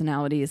 the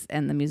personalities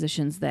and the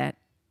musicians that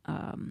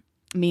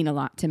mean a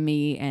lot to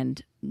me,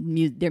 and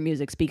their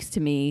music speaks to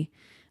me,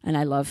 and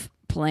I love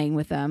playing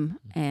with them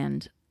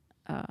and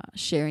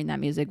sharing that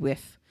music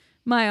with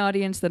my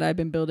audience that I've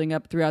been building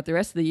up throughout the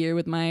rest of the year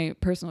with my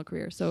personal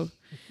career. So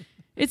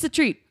it's a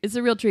treat. It's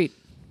a real treat.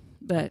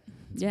 But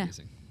it's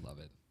amazing. Love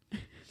it.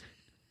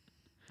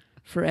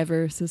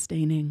 Forever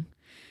sustaining.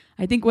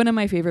 I think one of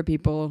my favorite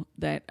people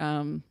that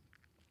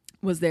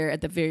was there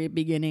at the very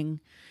beginning,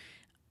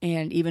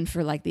 and even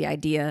for like the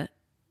idea,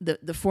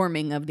 the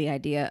forming of the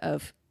idea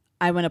of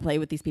I want to play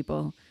with these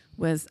people,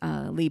 was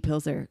Lee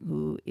Pilzer,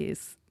 who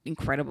is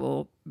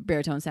incredible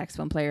baritone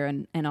saxophone player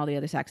and all the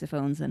other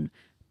saxophones and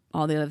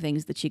all the other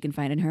things that she can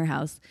find in her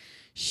house.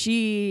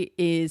 She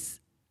is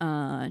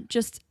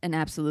just an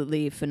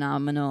absolutely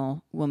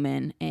phenomenal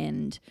woman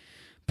and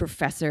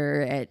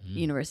professor at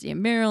University of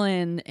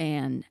Maryland,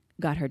 and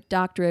got her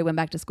doctorate, went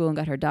back to school and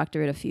got her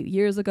doctorate a few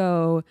years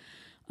ago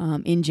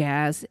in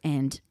jazz,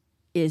 and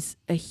is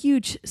a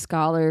huge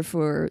scholar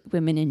for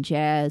women in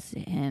jazz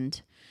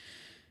and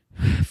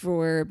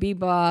for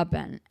bebop,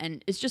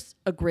 and it's just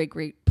a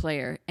great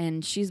player.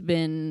 And she's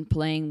been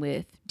playing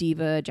with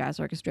Diva Jazz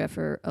Orchestra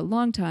for a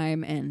long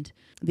time, and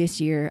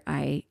this year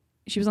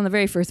she was on the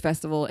very first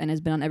festival and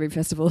has been on every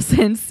festival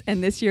since,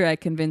 and this year I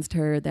convinced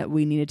her that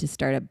we needed to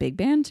start a big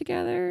band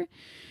together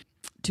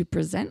to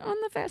present on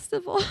the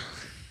festival.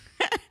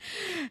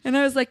 And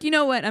I was like, you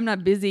know what, I'm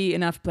not busy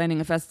enough planning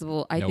a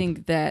festival. I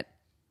think that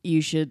you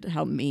should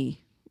help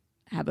me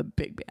have a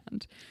big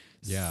band.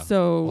 Yeah.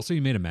 So also,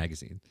 you made a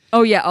magazine.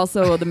 Oh yeah,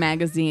 also the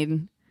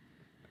magazine.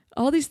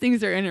 All these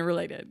things are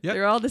interrelated. Yep.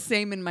 They're all the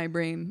same in my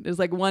brain. There's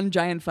like one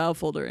giant file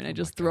folder, and I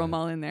just throw them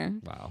all in there.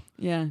 Wow.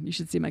 Yeah, you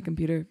should see my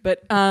computer.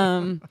 But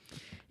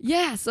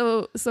yeah,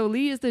 so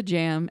Lee is the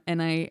jam,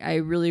 and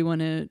I really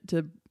wanted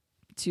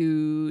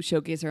to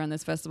showcase her on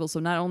this festival.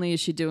 So not only is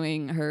she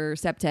doing her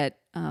septet,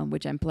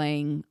 which I'm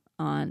playing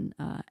on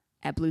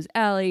at Blues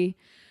Alley,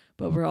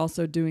 but we're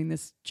also doing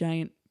this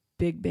giant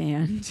big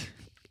band.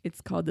 It's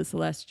called the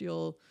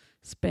Celestial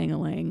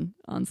Spangalang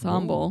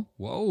Ensemble.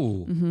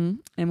 Whoa. Mm-hmm.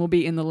 And we'll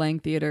be in the Lang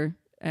Theater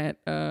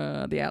at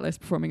the Atlas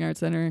Performing Arts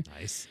Center.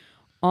 Nice.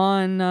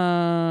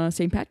 On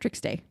St.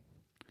 Patrick's Day.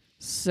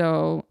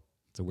 So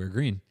it's a weird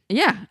green.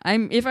 Yeah,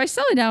 if I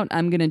sell it out,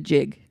 I'm gonna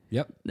jig.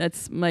 Yep.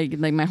 That's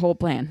my whole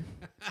plan.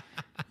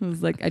 I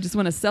was like, I just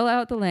want to sell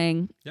out the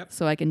Lang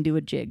so I can do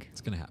a jig.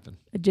 It's going to happen.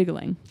 A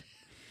jiggling.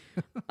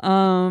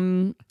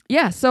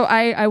 Yeah, so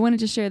I wanted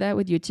to share that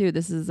with you too.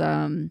 This is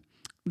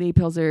Lee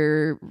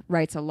Pilzer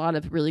writes a lot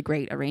of really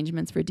great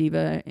arrangements for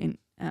diva,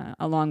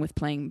 along with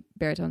playing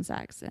baritone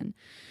sax, and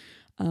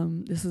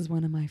this is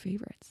one of my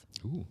favorites.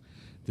 Ooh,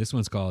 this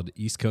one's called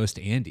East Coast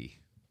Andy.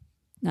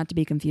 Not to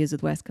be confused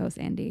with West Coast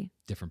Andy.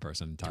 Different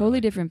person entirely.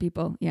 Totally different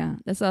people. Yeah,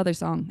 that's the other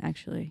song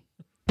actually.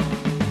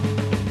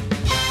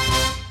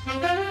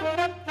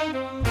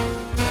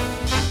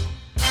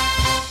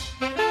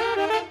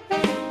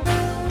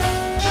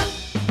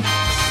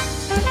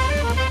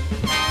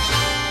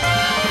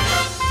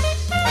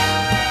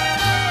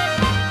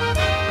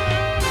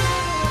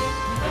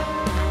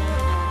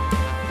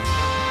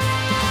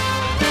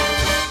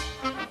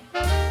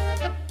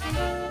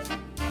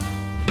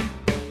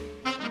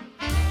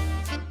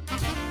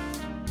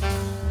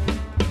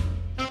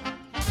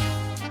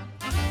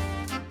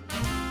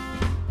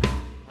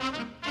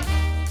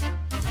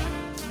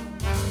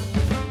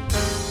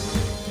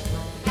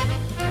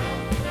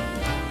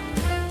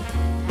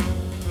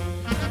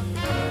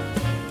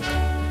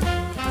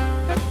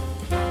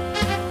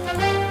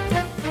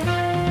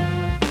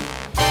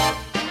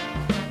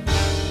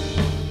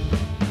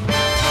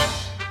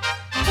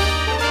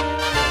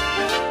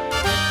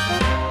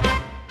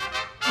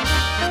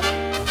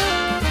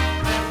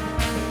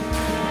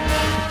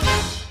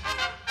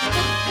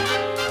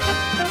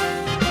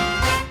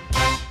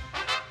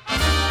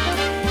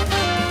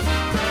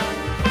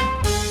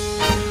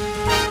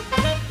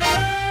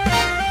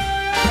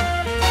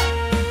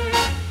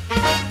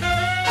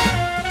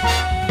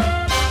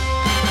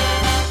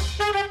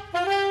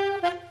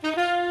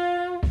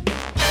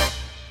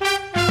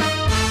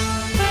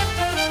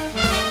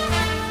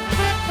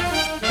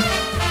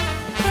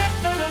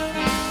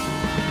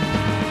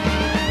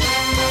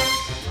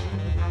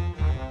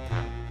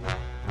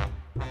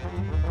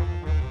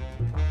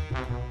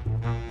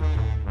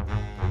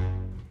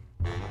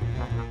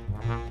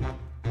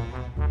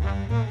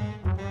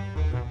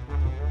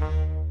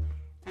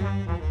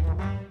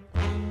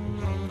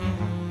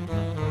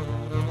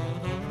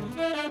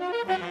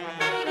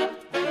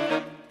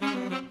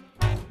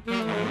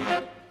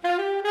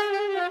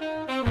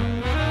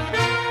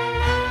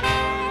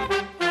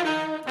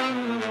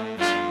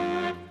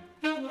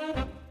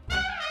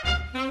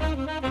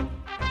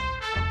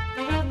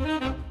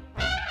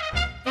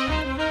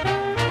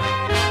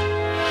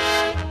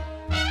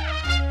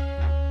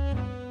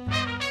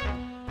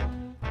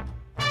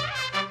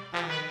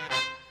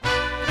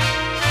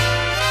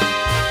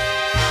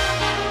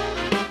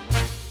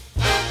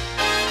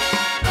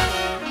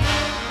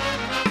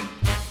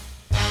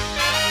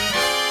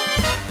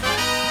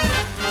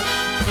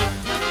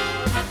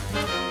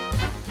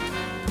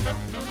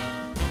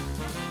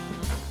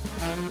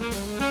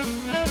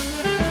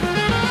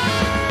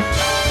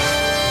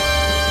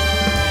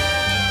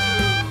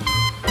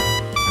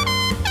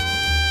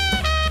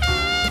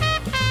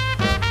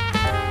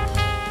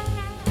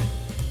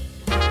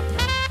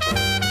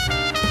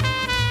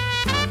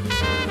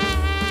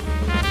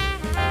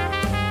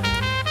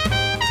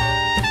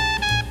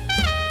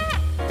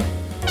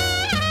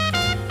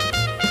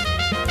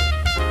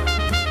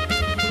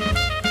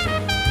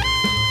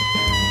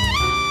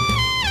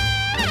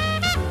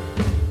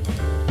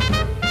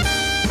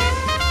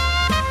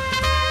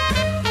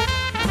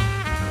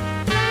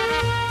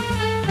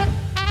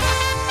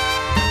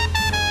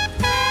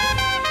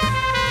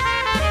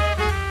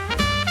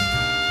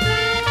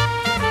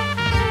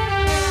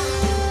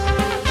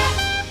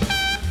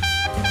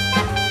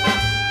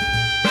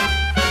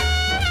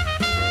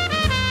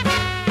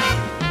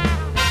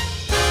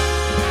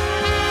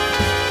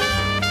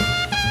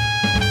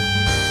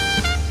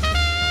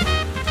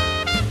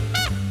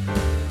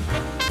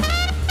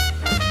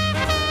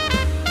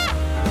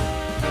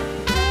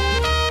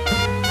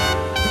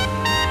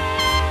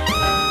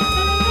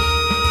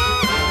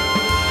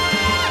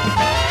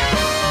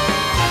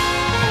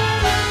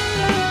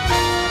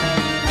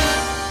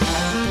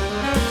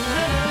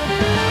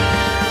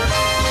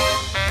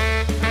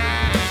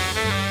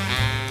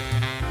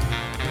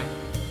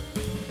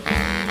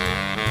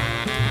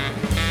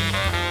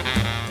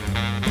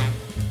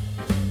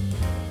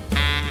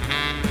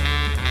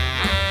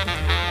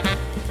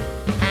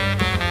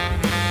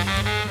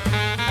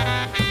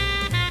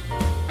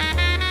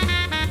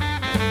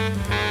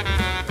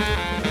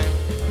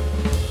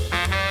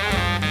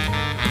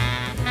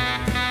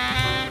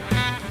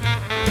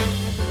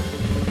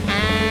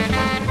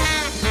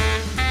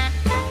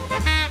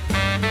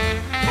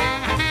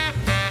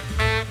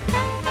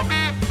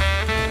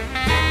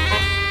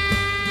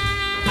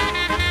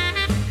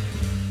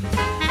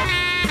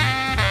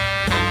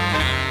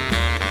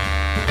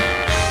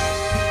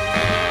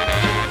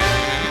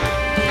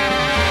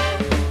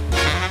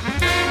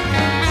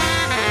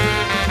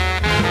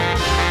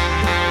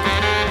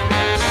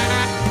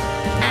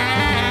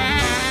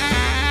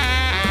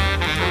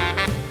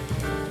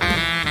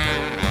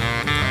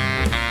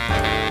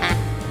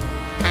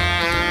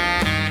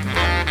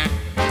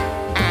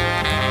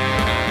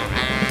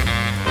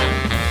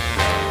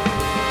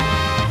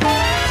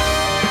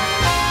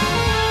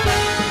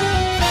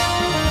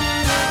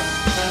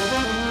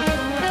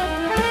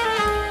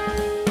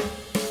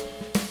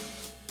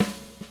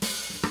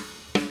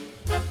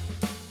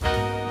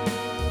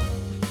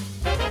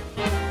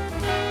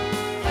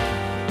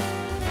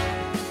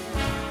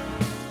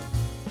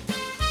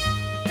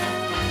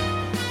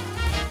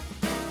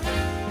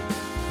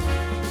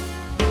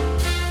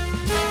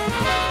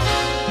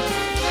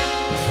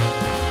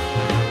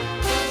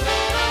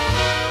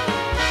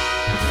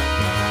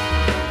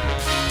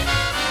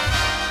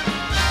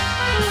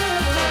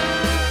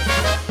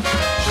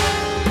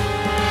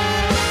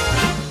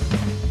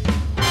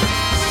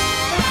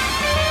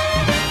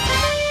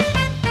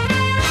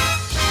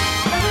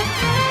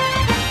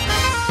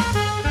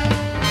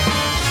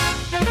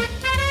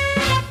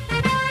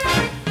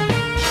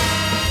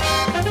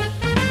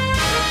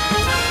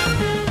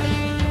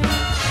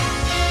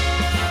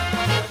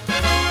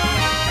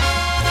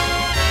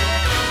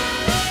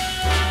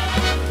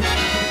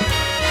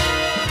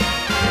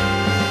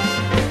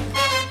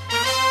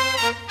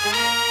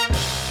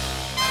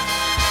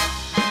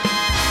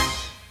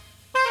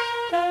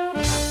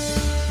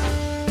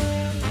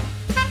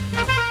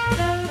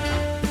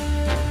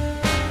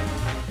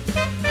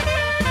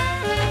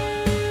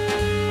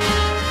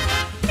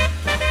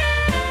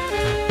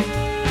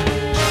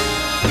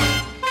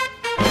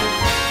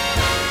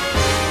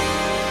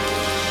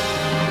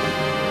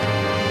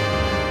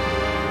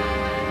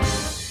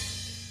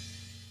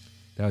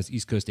 was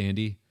East Coast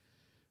Andy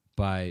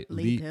by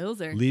Lee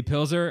Pilzer. Lee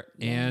Pilzer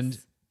and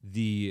Yes.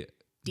 the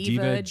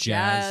Diva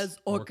Jazz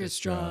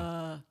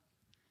Orchestra.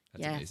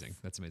 That's Yes. amazing.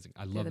 That's amazing.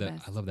 I They're love the that.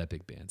 best. I love that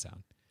big band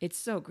sound. It's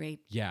so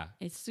great. Yeah.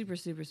 It's super,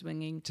 super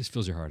swinging. Just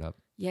fills your heart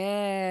up.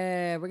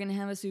 Yeah, we're gonna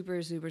have a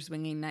super, super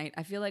swinging night.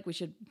 I feel like we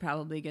should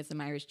probably get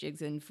some Irish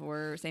jigs in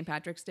for St.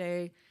 Patrick's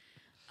Day.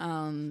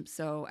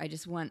 So I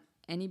just want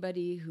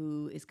anybody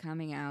who is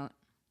coming out,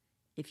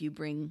 if you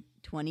bring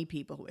 20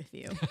 people with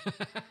you,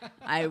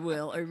 I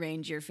will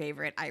arrange your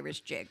favorite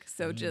Irish jig.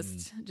 So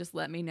just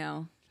let me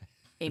know.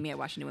 Amy at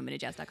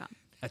WashingtonWomenAtJazz.com.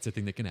 That's a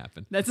thing that can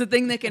happen. That's the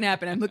thing that can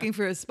happen. I'm looking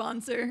for a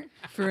sponsor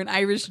for an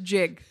Irish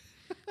jig.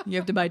 You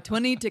have to buy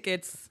 20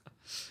 tickets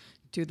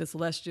to the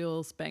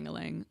Celestial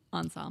Spangalang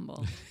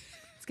Ensemble.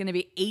 It's going to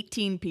be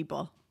 18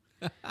 people.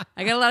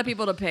 I got a lot of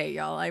people to pay,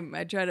 y'all.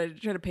 I try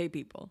to pay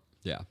people.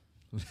 Yeah.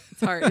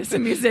 It's hard as a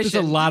musician. Just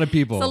a lot of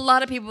people. It's a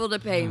lot of people to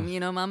pay. You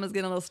know, Mama's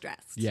getting a little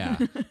stressed. Yeah.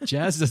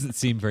 Jazz doesn't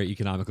seem very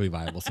economically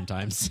viable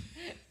sometimes.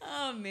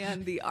 Oh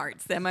man, the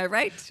arts. Am I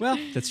right? Well,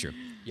 that's true.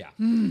 Yeah.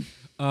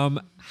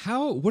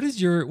 What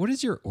is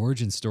your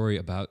origin story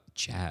about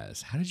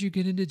jazz? How did you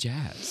get into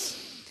jazz?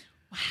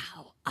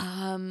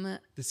 Wow.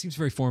 This seems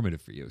very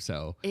formative for you.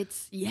 So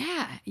It's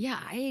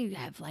I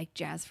have liked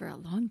jazz for a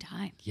long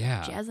time.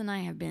 Yeah. Jazz and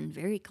I have been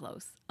very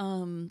close.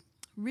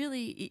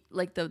 Really,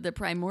 like the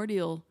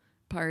primordial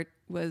part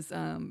was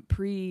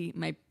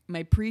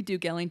pre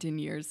Duke Ellington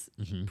years,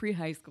 pre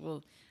high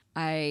school.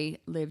 I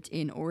lived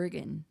in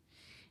Oregon,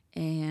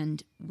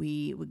 and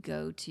we would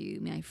go to,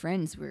 my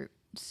friends were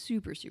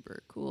super,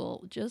 super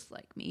cool, just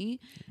like me.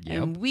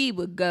 Yep. And we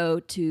would go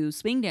to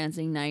swing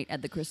dancing night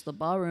at the Crystal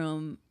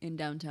Ballroom in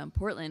downtown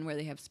Portland, where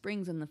they have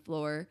springs on the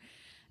floor.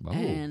 Oh.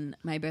 And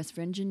my best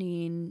friend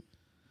Janine,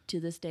 to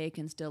this day,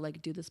 can still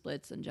like do the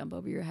splits and jump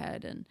over your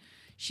head. And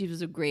she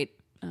was a great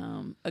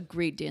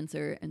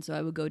dancer. And so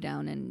I would go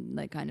down and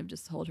like kind of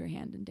just hold her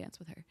hand and dance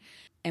with her.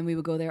 And we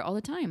would go there all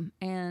the time.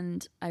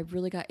 And I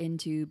really got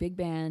into big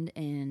band,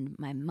 and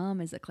my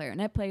mom is a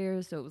clarinet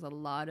player. So it was a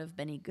lot of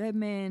Benny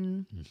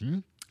Goodman.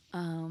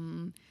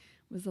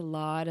 Was a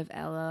lot of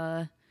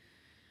Ella,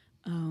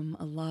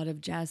 a lot of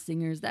jazz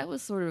singers. That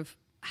was sort of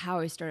how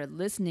I started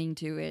listening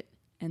to it.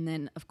 And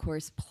then, of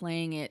course,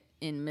 playing it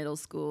in middle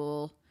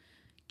school,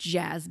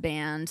 jazz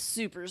band,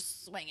 super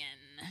swinging.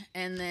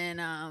 And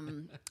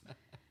then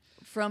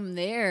from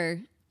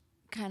there,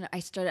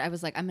 I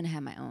was like, I'm going to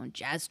have my own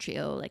jazz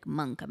trio, like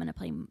Monk. I'm going to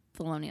play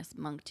Thelonious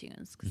Monk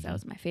tunes, because that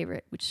was my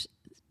favorite, which,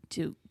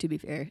 to be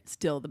fair,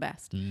 still the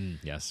best.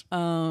 Yes.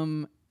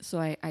 So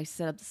I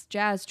set up this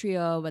jazz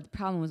trio, but the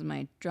problem was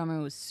my drummer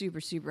was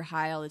super, super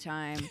high all the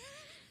time.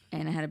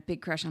 And I had a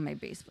big crush on my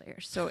bass player.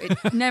 So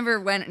it never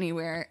went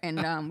anywhere.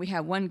 And we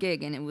had one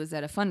gig, and it was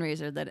at a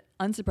fundraiser that,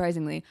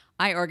 unsurprisingly,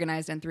 I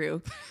organized and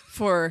threw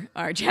for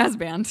our jazz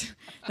band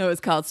that was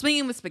called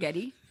Swinging with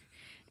Spaghetti.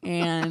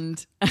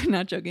 And I'm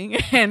not joking.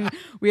 And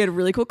we had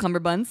really cool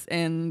cummerbunds,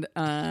 and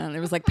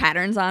there was like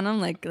patterns on them,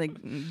 like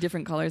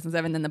different colors and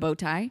stuff. And then the bow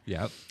tie.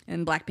 Yep.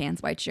 And black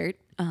pants, white shirt.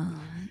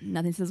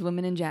 Nothing says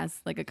women in jazz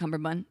like a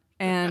cummerbund.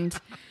 And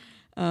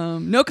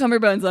no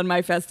cummerbunds on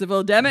my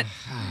festival, damn it.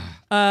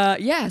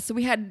 So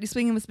we had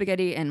Swinging with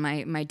Spaghetti, and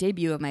my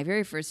debut of my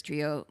very first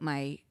trio,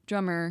 my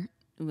drummer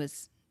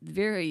was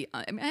very,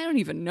 I don't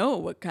even know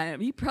what kind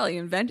of, he probably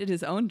invented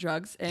his own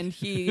drugs, and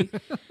he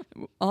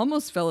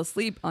almost fell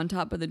asleep on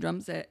top of the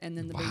drum set, and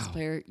then the bass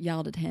player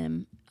yelled at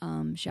him.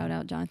 Shout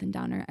out Jonathan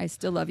Downer, I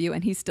still love you,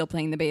 and he's still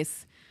playing the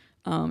bass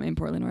in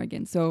Portland,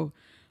 Oregon. So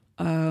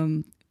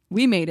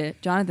we made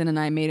it. Jonathan and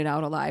I made it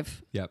out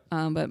alive. Yep.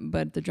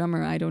 But the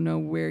drummer, I don't know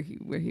where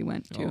he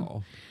went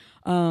to.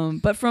 Oh.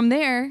 But from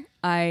there,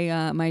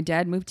 my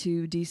dad moved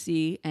to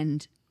DC,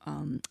 and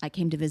I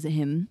came to visit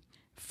him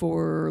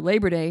for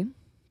Labor Day.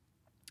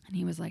 And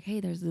he was like, hey,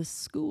 there's this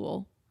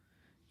school.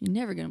 You're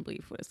never going to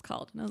believe what it's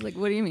called. And I was like,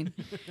 what do you mean?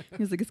 He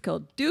was like, it's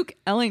called Duke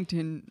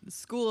Ellington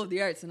School of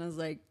the Arts. And I was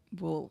like,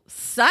 well,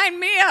 sign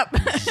me up.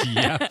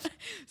 Yep.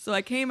 So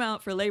I came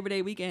out for Labor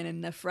Day weekend,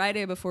 and the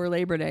Friday before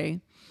Labor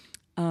Day,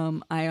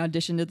 I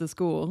auditioned at the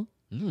school.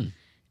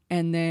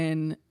 And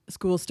then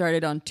school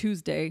started on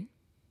Tuesday.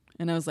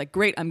 And I was like,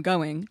 great, I'm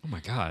going. Oh,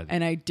 my God.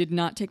 And I did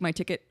not take my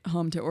ticket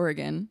home to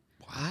Oregon.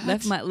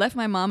 What? Left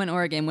my mom in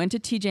Oregon, went to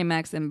TJ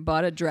Maxx and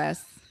bought a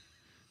dress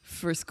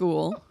for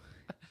school,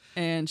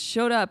 and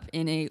showed up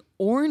in a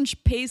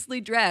orange paisley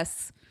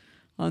dress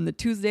on the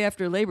Tuesday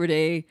after Labor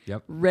Day,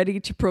 Yep. ready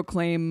to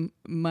proclaim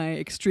my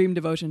extreme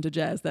devotion to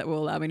jazz that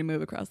will allow me to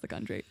move across the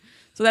country.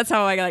 So that's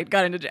how I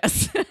got into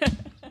jazz.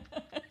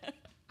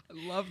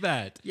 I love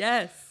that.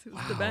 Yes, it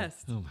was the Wow.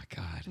 best. Oh, my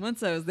God.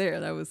 Once I was there,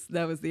 that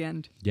was the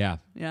end. Yeah.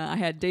 Yeah, I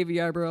had Davey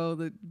Yarborough,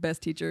 the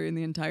best teacher in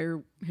the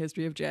entire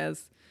history of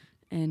jazz,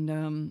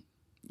 and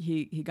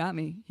he got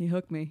me. He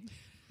hooked me.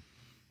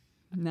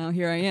 Now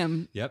here I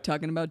am, Yep.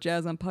 talking about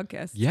jazz on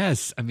podcasts.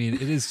 Yes. I mean,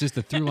 it is just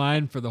a through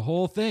line for the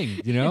whole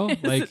thing, you know?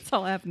 Like, It's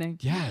all happening.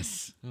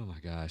 yes. Oh, my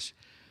gosh.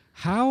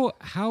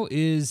 How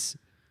is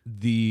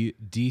the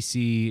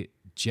DC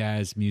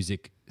jazz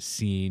music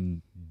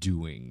scene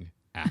doing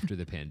after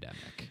the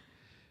pandemic?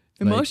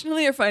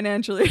 Emotionally or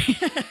financially?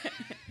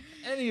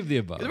 Any of the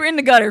above. We're in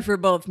the gutter for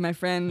both, my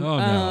friend. Oh,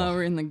 no.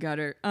 We're in the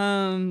gutter.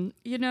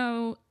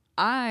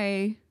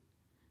 I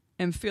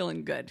am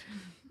feeling good.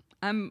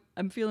 I'm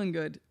feeling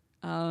good.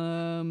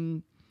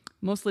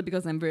 Mostly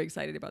because I'm very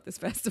excited about this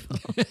festival.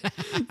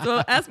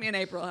 So ask me in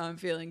April how I'm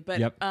feeling. But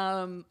Yep.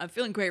 I'm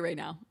feeling great right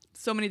now.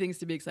 So many things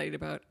to be excited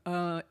about.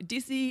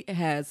 DC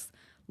has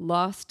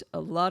lost a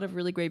lot of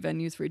really great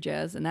venues for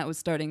jazz, and that was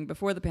starting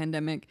before the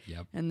pandemic.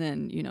 Yep. And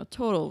then,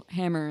 total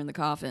hammer in the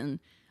coffin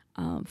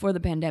for the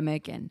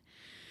pandemic and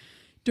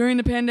during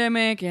the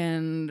pandemic.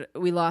 And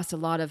we lost a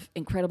lot of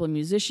incredible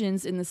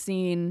musicians in the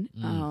scene.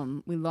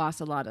 We lost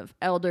a lot of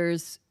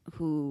elders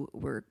who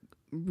were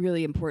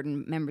really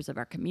important members of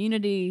our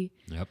community.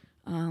 Yep.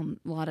 A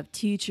lot of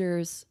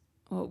teachers.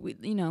 Well,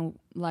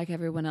 like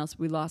everyone else,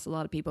 we lost a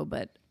lot of people,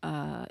 but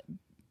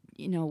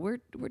we're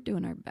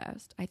doing our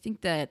best. I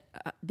think that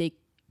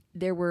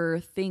there were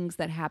things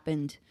that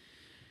happened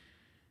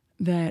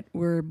that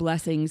were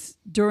blessings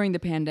during the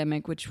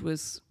pandemic, which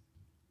was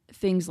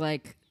things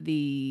like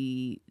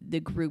the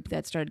group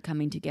that started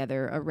coming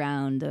together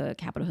around the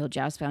Capitol Hill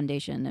Jazz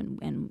Foundation and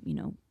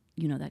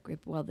that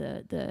group, well,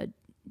 the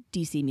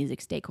DC music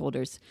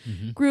stakeholders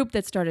group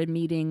that started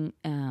meeting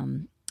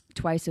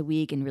twice a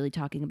week and really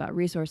talking about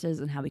resources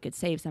and how we could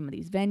save some of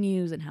these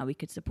venues and how we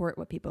could support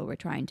what people were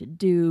trying to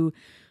do,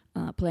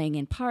 playing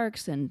in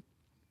parks and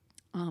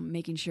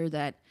making sure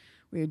that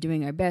we were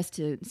doing our best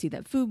to see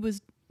that food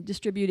was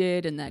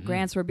distributed and that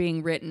grants were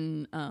being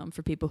written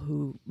for people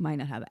who might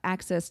not have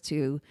access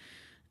to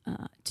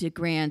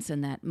grants,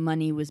 and that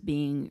money was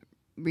being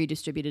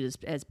redistributed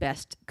as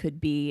best could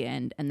be,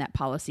 and that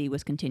policy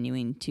was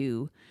continuing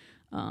to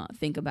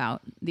think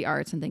about the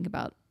arts and think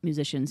about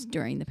musicians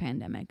during the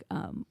pandemic,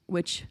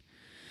 which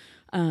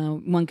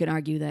one could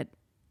argue that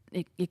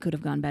it could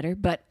have gone better,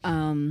 but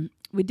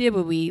we did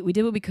what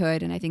we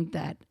could, and I think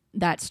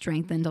that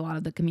strengthened a lot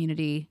of the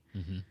community.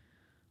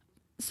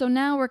 So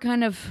now we're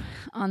kind of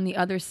on the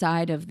other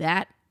side of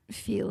that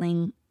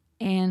feeling,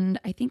 and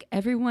I think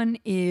everyone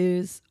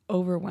is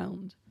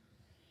overwhelmed.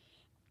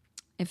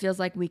 It feels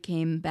like we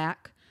came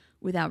back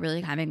without really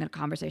having a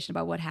conversation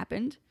about what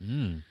happened.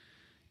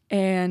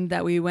 And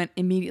that we went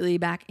immediately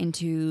back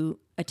into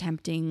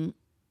attempting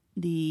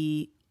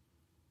the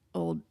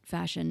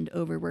old-fashioned,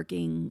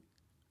 overworking,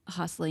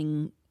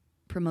 hustling,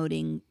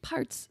 promoting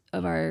parts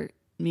of our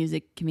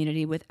music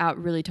community without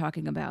really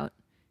talking about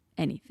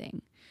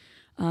anything,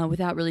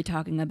 without really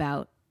talking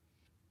about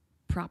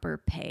proper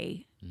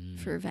pay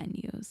for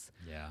venues.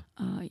 Yeah.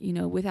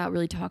 Without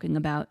really talking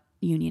about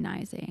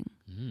unionizing,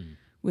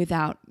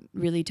 without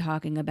really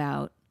talking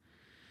about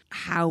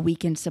how we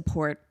can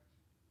support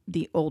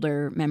the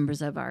older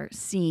members of our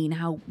scene,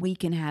 how we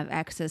can have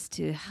access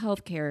to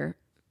healthcare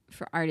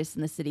for artists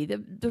in the city.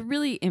 The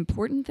really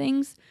important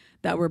things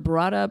that were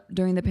brought up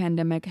during the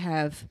pandemic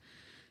have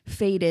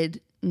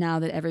faded now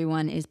that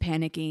everyone is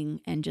panicking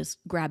and just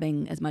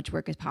grabbing as much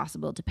work as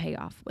possible to pay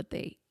off what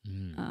they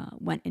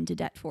went into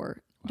debt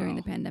for during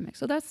the pandemic.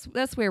 So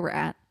that's where we're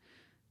at.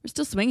 We're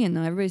still swinging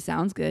though. Everybody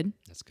sounds good.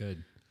 That's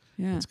good.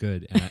 Yeah. That's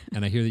good.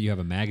 And I hear that you have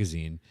a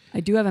magazine.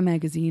 I do have a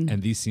magazine.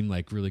 And these seem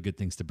like really good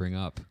things to bring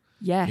up.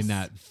 Yes. In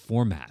that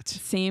format.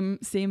 Same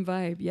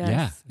vibe.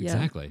 Yes. Yeah,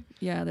 exactly.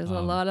 Yeah, there's a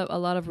lot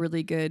of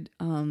really good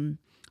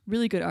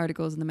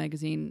articles in the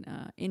magazine,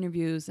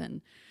 interviews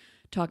and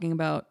talking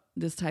about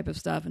this type of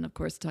stuff, and of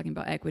course talking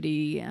about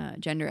equity,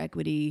 gender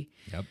equity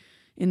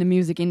in the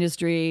music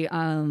industry.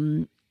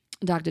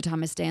 Dr.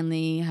 Thomas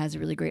Stanley has a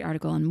really great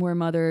article on More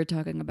Mother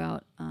talking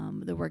about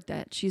the work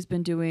that she's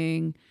been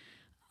doing,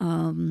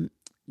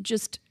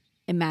 just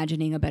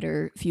imagining a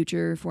better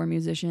future for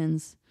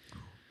musicians.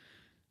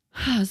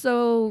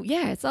 So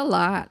yeah, it's a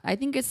lot. I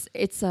think it's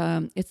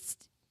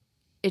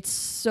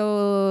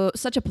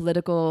such a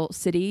political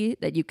city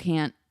that you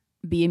can't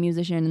be a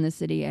musician in the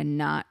city and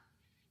not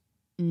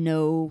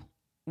know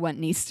what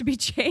needs to be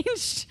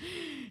changed.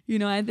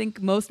 I think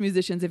most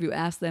musicians, if you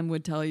ask them,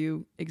 would tell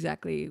you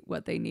exactly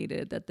what they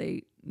needed, that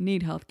they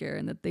need healthcare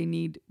and that they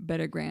need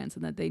better grants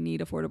and that they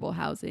need affordable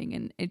housing.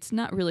 And it's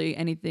not really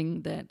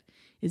anything that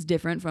is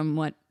different from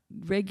what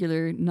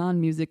regular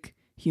non-music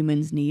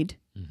humans need.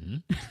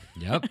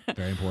 Yep,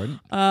 very important.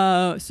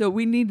 So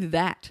we need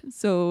that.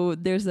 So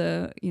there's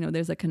a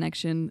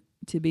connection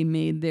to be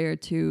made there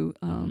to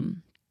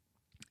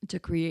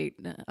create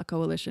a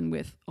coalition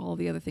with all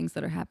the other things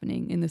that are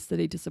happening in the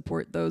city to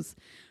support those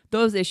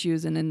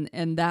issues,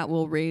 and that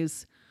will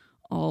raise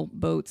all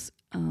boats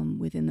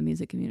within the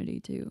music community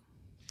too.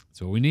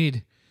 So what we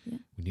need, Yeah.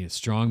 we need a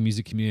strong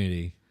music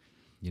community.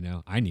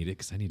 I need it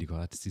because I need to go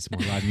out to see some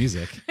more live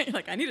music.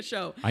 Like, I need a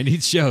show. I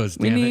need shows.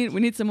 We damn it.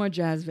 need some more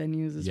jazz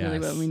venues. Is really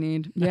what we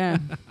need. Yeah,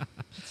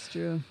 it's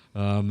true.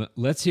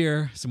 Let's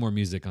hear some more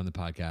music on the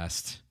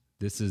podcast.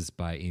 This is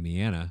by Amy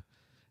Anna,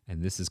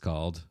 and this is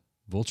called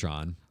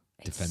Voltron,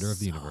 Defender of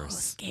the Universe.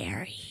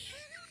 Scary.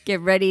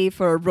 Get ready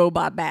for a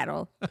robot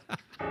battle.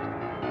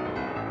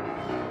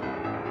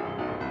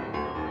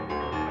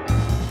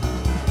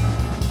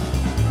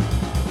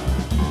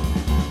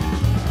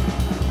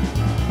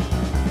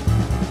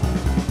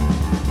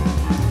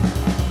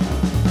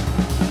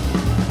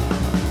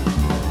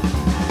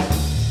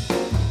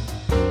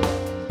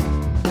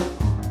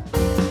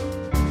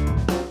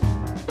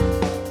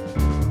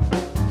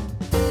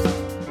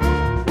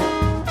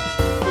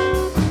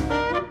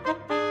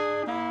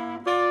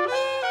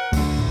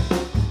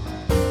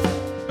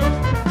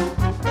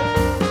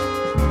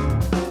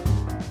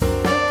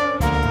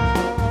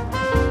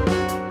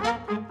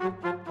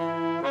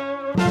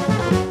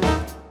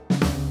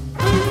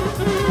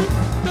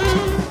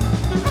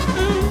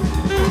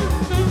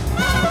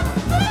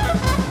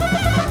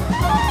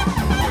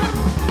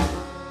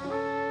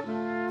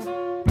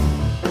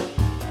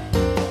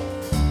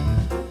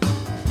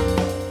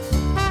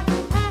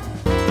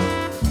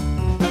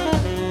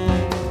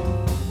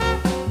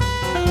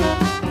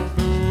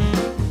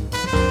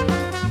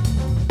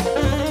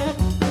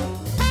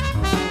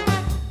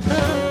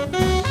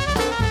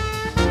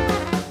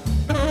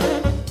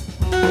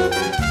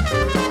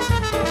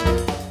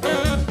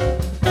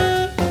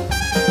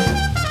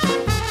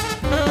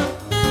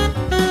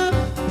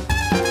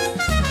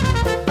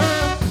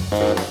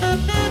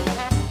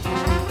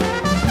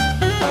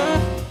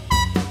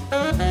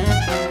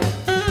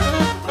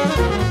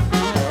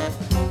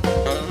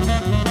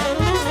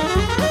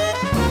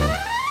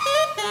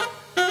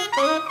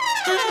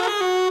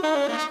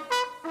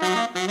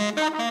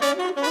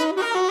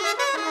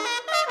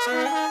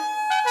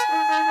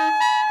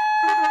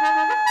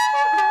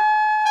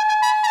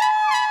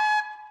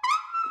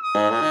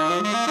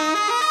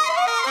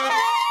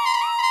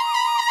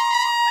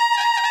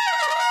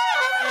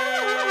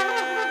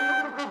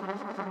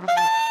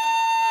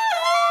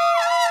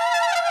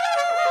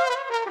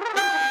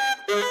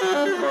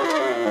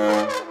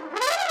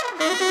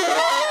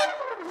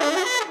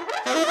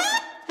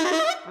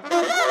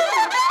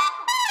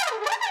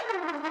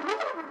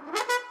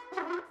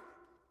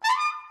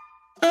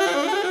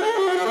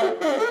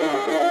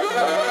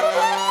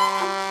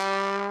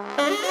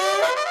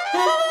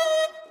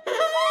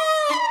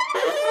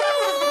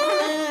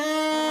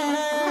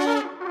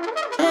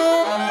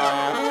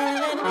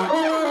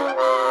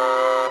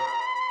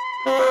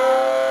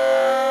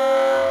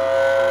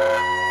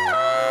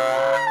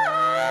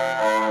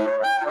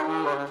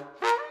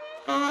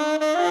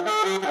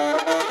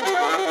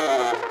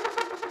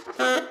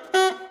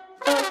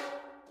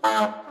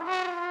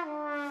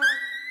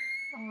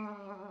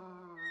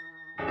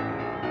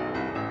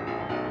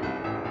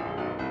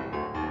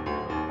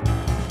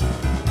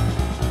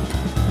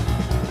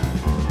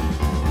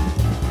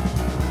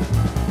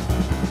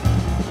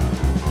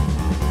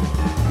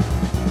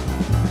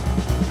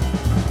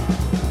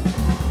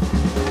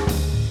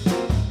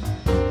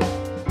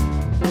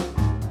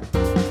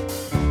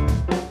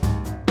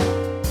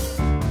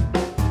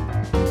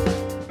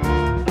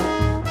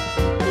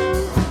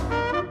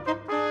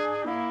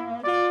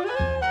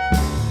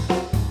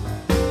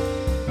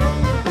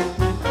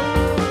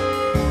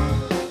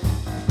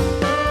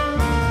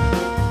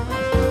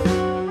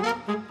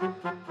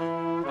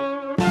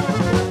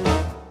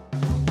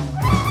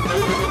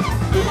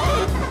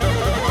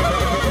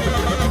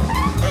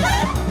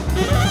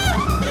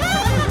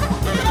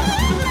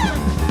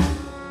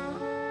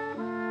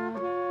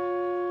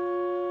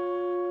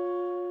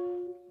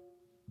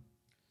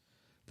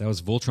 That was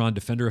Voltron,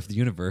 Defender of the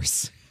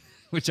Universe,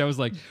 which I was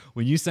like,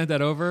 when you sent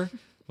that over,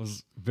 I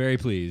was very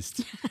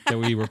pleased that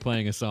we were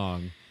playing a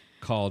song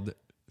called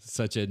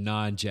such a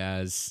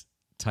non-jazz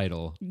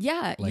title.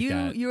 Yeah, like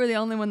that. you were the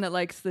only one that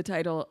likes the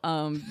title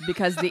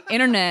because the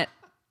internet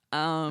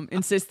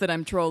insists that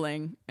I'm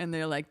trolling, and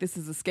they're like, "This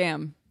is a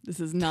scam. This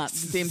is not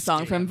the theme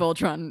song from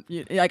Voltron."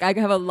 Like, I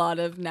have a lot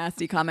of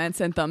nasty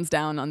comments and thumbs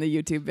down on the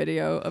YouTube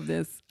video of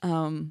this,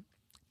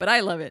 but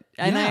I love it.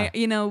 And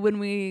when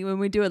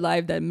we do it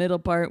live, that middle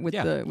part with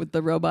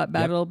the robot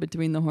battle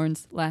between the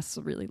horns lasts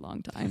a really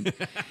long time.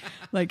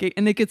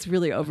 And it gets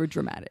really over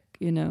dramatic,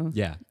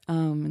 Yeah.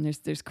 And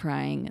there's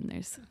crying and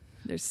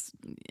there's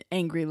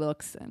angry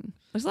looks and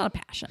there's a lot of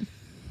passion.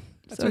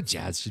 That's what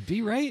jazz should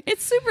be, right?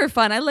 It's super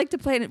fun. I like to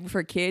play it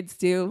for kids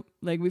too.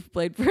 Like, we've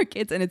played for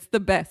kids, and it's the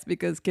best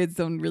because kids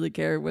don't really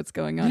care what's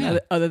going on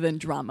other than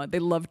drama. They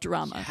love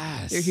drama.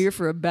 Yes. They're here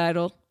for a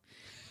battle,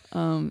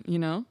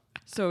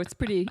 So it's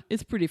pretty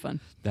fun.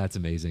 That's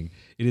amazing.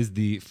 It is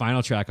the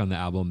final track on the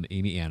album,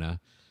 Amy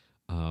Anna,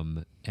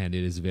 and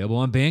it is available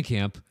on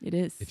Bandcamp. It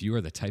is. If you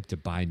are the type to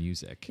buy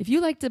music. If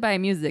you like to buy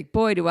music,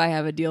 boy, do I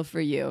have a deal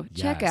for you.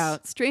 Yes. Check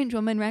out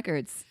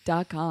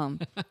strangewomanrecords.com.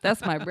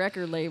 That's my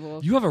record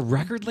label. You have a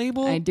record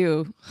label? I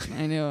do.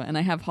 I know. And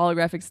I have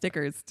holographic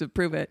stickers to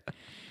prove it.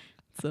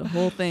 It's a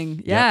whole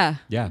thing. Yeah.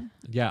 Yep.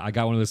 Yeah. I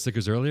got one of those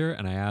stickers earlier,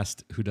 and I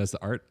asked who does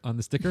the art on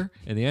the sticker,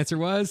 and the answer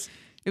was...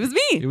 It was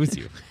me. It was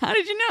you. How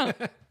did you know?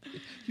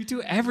 You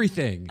do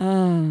everything.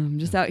 I'm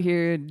just out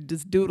here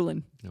just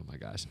doodling. Oh my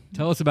gosh.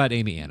 Tell us about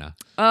Amy Anna.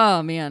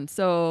 Oh, man.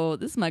 So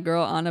this is my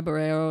girl, Ana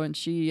Barrero, and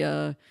she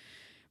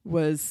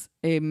was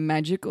a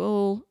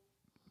magical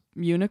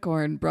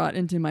unicorn brought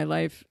into my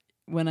life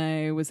when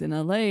I was in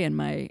LA, and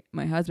my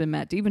husband,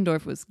 Matt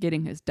Diebendorf, was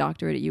getting his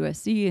doctorate at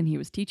USC, and he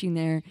was teaching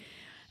there.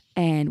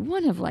 And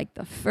one of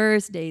the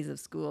first days of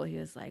school, he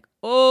was like,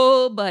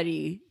 "Oh,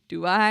 buddy,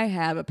 do I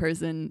have a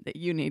person that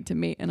you need to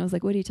meet?" And I was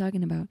like, "What are you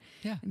talking about?"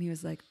 Yeah. And he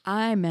was like,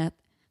 "I met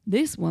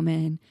this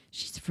woman.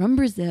 She's from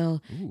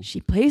Brazil. Ooh. She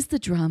plays the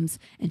drums,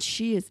 and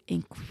she is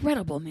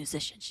incredible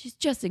musician. She's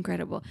just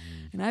incredible."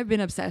 And I've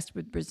been obsessed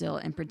with Brazil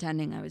and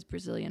pretending I was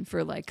Brazilian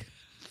for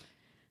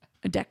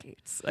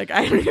decades. I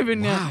don't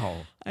even know.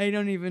 Wow. I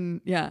don't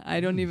even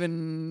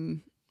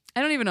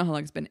know how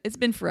long it's been. It's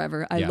been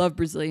forever. I love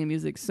Brazilian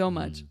music so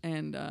much.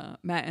 And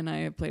Matt and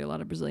I have played a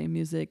lot of Brazilian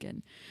music.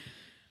 And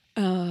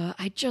I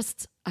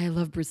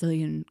love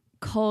Brazilian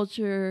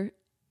culture.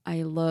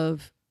 I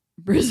love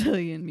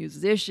Brazilian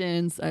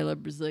musicians. I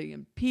love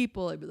Brazilian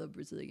people. I love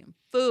Brazilian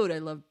food. I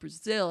love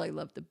Brazil. I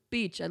love the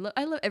beach. I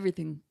love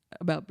everything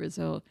about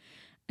Brazil.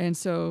 And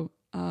so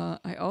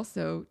I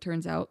also,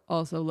 turns out,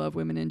 love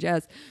women in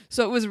jazz.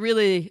 So it was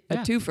really a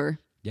twofer.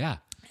 Yeah.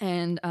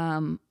 And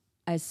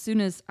as soon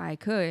as I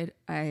could,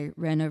 I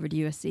ran over to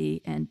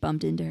USC and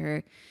bumped into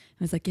her.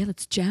 I was like, "Yeah,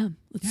 let's jam.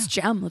 Let's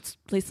jam. Let's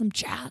play some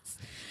jazz."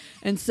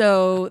 And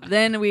so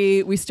then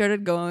we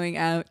started going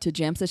out to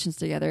jam sessions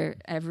together.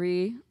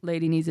 Every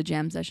lady needs a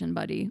jam session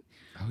buddy.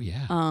 Oh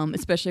yeah.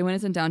 Especially when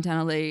it's in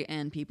downtown LA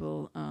and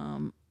people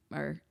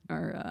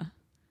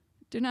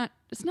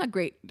it's not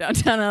great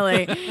downtown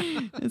LA.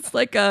 It's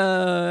like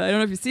I don't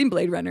know if you've seen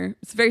Blade Runner.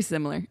 It's very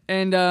similar.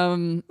 And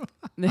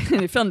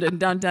they filmed it in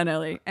downtown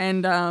LA.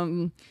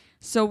 And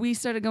so we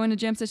started going to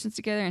jam sessions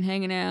together and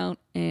hanging out,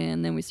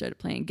 and then we started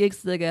playing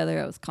gigs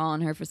together. I was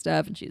calling her for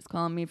stuff, and she was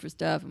calling me for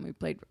stuff, and we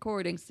played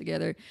recordings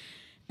together.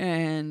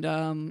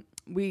 And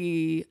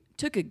we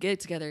took a gig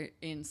together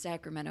in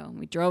Sacramento, and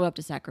we drove up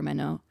to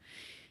Sacramento.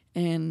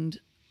 And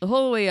the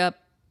whole way up,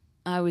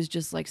 I was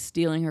just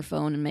stealing her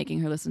phone and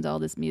making her listen to all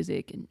this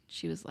music. And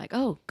she was like,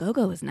 "Oh,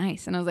 go-go is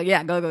nice." And I was like,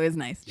 "Yeah, go-go is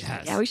nice." She's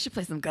like, "Yeah, we should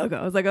play some go-go."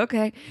 I was like,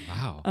 "Okay."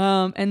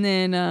 Wow. And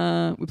then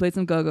we played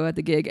some go-go at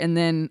the gig, and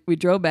then we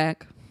drove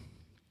back.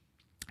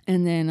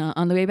 And then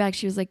on the way back,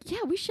 she was like,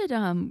 "Yeah, we should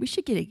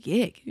get a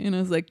gig." And I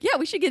was like, "Yeah,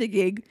 we should get a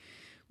gig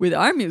with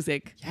our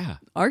music,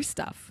 our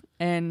stuff."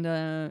 And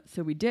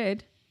so we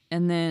did.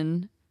 And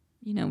then,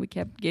 we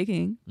kept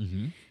gigging.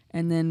 Mm-hmm.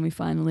 And then we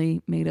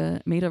finally made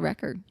a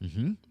record.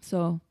 Mm-hmm.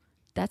 So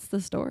that's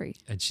the story.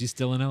 And she's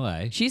still in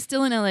LA. She's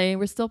still in LA.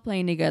 We're still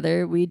playing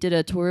together. We did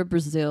a tour of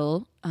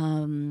Brazil.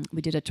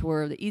 We did a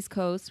tour of the East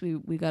Coast.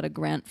 We got a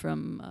grant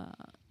from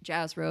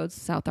Jazz Roads,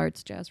 South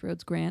Arts Jazz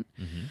Roads grant.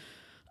 Mm-hmm.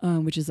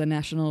 Which is a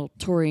national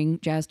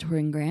jazz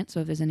touring grant.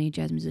 So if there's any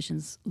jazz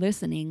musicians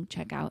listening,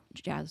 check out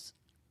Jazz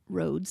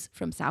Roads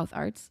from South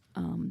Arts.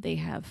 They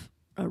have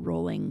a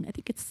rolling, I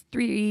think it's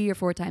 3 or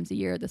 4 times a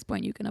year at this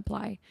point you can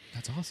apply.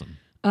 That's awesome.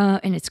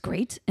 And it's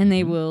great. And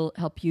they will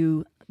help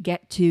you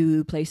get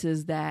to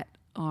places that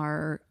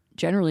are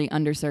generally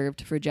underserved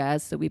for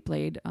jazz. So we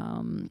played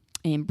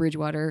in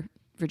Bridgewater,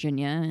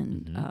 Virginia,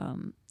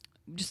 and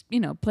just,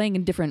 playing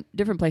in different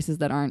places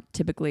that aren't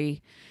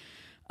typically...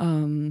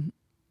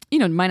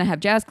 might not have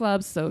jazz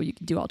clubs, so you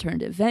can do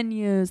alternative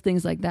venues,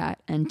 things like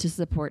that. And to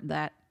support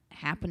that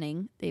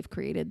happening, they've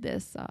created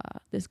this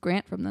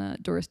grant from the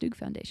Doris Duke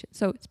Foundation.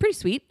 So it's pretty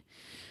sweet.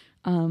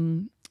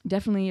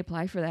 Definitely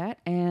apply for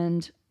that.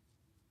 And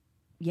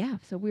yeah,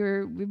 so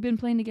we've been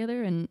playing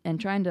together and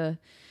trying to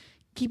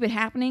keep it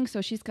happening.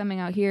 So she's coming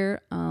out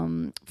here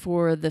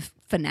for the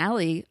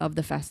finale of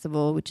the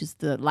festival, which is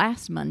the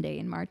last Monday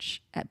in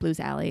March at Blues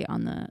Alley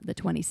on the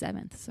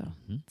 27th. So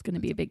it's going to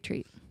be a big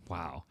treat.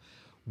 Wow.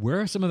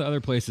 Where are some of the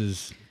other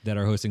places that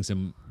are hosting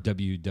some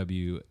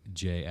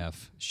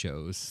WWJF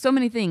shows? So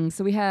many things.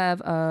 So we have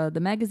the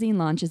magazine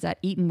launches at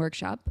Eaton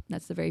Workshop.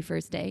 That's the very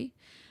first day.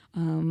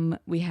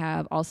 We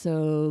have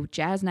also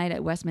Jazz Night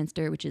at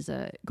Westminster, which is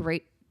a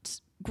great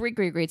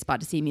spot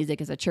to see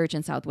music. As a church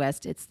in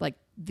Southwest. It's like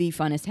the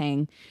funnest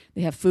hang.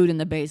 They have food in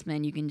the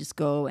basement. You can just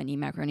go and eat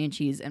macaroni and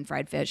cheese and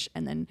fried fish,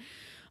 and then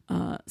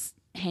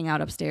hang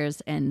out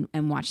upstairs and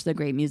watch the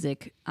great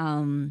music.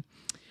 I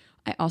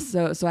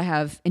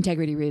have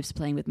Integrity Reeves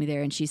playing with me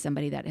there, and she's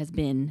somebody that has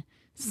been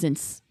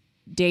since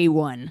day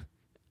one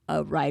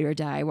a ride or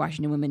die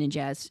Washington Women in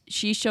Jazz.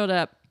 She showed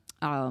up.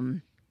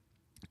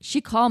 She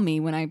called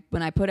me when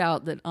I put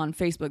out that on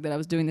Facebook that I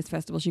was doing this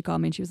festival. She called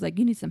me and she was like,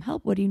 "You need some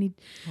help. What do you need?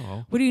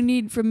 Oh. What do you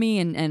need from me?"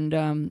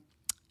 And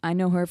I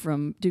know her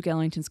from Duke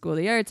Ellington School of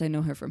the Arts. I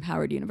know her from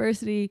Howard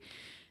University.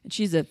 And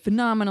she's a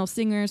phenomenal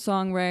singer,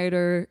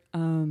 songwriter.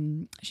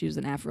 She was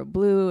an Afro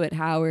Blue at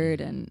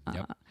Howard, and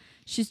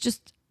she's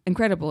just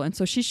incredible. And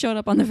so she showed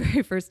up on the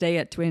very first day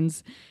at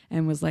Twins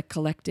and was like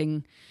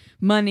collecting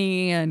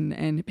money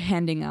and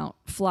handing out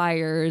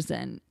flyers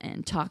and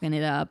talking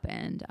it up.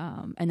 And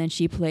then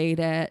she played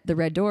at the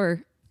Red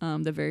Door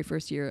the very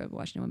first year of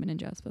Washington Women in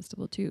Jazz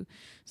Festival too.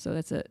 So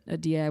that's a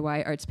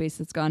DIY art space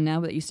that's gone now,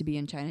 but it used to be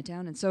in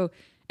Chinatown. And so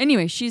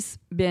anyway, she's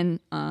been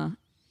an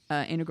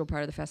integral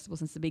part of the festival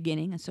since the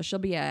beginning. And so she'll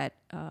be at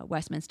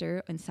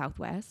Westminster in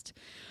Southwest.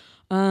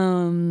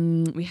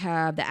 We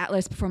have the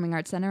Atlas Performing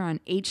Arts Center on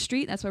H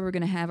Street. That's where we're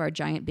going to have our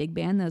giant big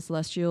band, the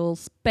Celestial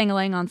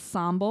Spangalang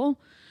Ensemble.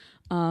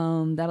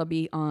 That'll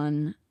be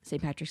on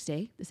St. Patrick's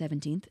Day, the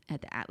 17th,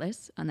 at the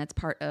Atlas. And that's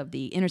part of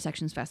the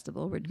Intersections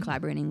Festival. We're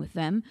collaborating with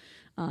them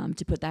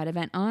to put that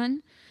event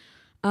on.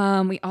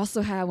 We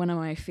also have one of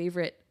my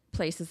favorite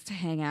places to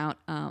hang out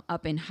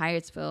up in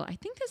Hyattsville. I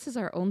think this is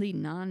our only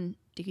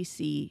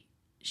non-DC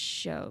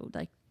show,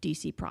 like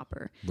DC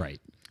proper. Right.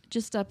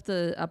 Just up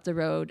the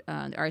road,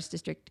 the Arts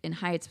District in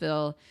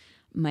Hyattsville.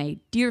 My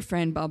dear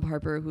friend Bob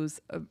Harper, who's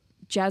a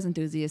jazz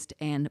enthusiast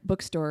and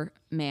bookstore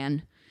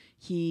man,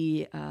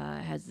 he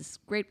has this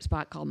great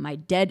spot called My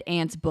Dead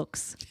Aunt's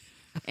Books.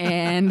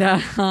 And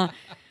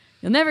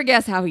you'll never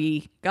guess how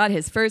he got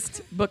his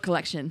first book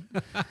collection.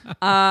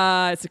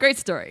 It's a great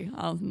story.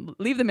 I'll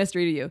leave the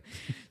mystery to you.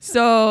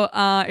 So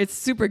it's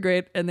super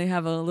great, and they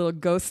have a little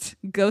ghost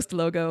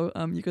logo.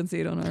 You can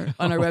see it on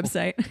our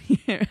website.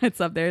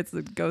 It's up there. It's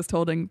the ghost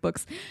holding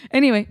books.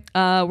 Anyway,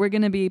 we're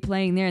going to be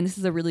playing there, and this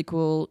is a really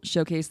cool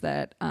showcase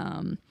that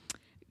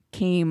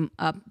came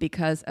up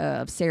because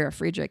of Sarah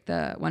Friedrich,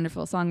 the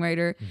wonderful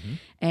songwriter,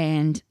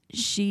 and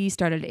she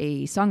started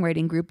a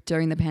songwriting group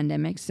during the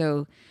pandemic.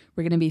 So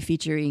we're going to be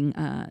featuring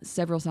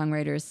several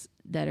songwriters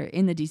that are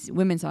in the DC,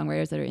 women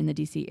songwriters that are in the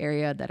DC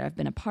area that have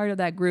been a part of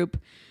that group.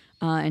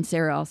 And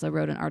Sarah also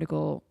wrote an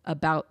article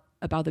about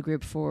the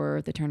group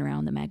for the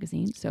Turnaround, the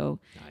magazine. So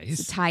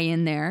it's a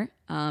tie-in there,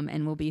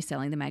 and we'll be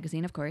selling the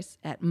magazine, of course,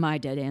 at My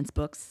Dead Aunt's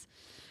Books.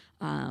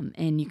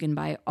 And you can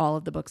buy all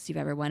of the books you've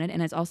ever wanted.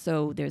 And it's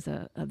also, there's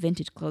a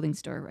vintage clothing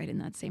store right in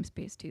that same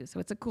space too. So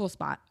it's a cool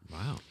spot.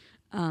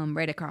 Wow.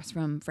 Right across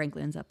from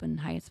Franklin's up in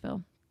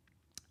Hyattsville.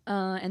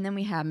 And then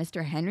we have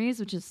Mr. Henry's,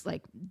 which is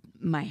like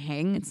my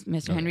hang. It's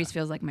Mr. Henry's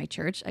feels like my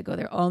church. I go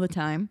there all the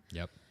time.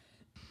 Yep.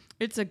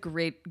 It's a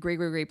great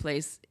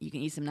place. You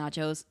can eat some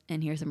nachos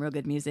and hear some real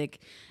good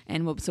music.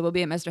 And we'll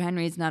be at Mr.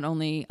 Henry's not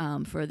only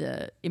for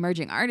the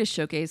Emerging Artist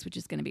Showcase, which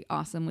is going to be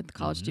awesome with the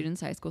college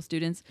students, high school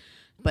students,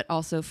 but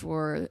also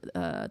for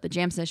the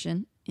jam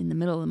session in the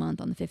middle of the month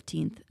on the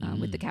 15th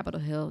with the Capitol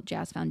Hill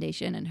Jazz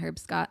Foundation and Herb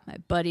Scott, my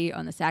buddy,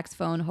 on the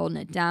saxophone, holding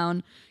it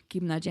down,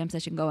 keeping that jam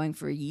session going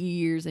for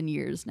years and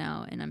years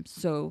now. And I'm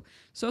so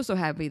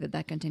happy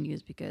that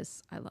continues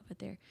because I love it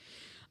there.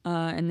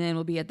 And then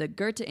we'll be at the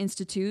Goethe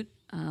Institute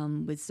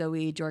with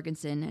Zoe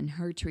Jorgensen and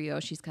her trio.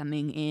 She's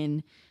coming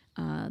in.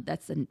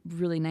 That's a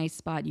really nice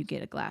spot. You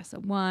get a glass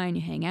of wine,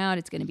 you hang out.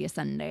 It's going to be a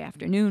Sunday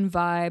afternoon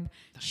vibe.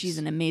 Nice. She's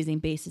an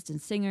amazing bassist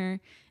and singer,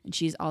 and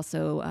she's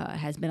also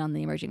has been on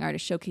the Emerging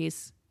Artist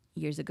Showcase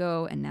years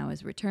ago and now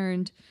has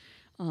returned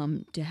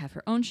to have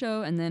her own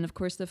show. And then, of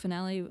course, the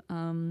finale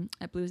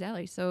at Blues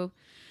Alley. So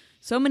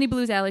many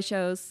Blues Alley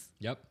shows.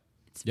 Yep.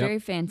 It's very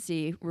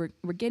fancy. We're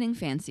getting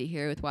fancy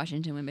here with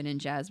Washington Women in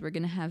Jazz. We're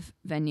going to have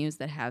venues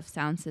that have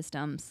sound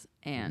systems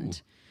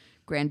and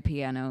grand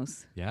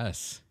pianos.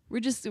 Yes. We're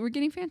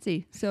getting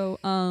fancy. So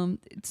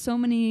so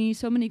many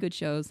good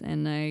shows,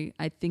 and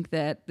I think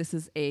that this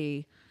is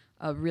a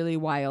really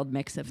wild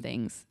mix of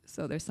things.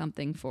 So there's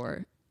something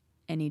for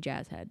any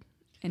jazz head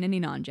and any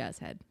non-jazz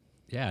head.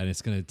 Yeah, and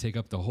it's going to take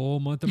up the whole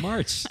month of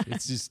March.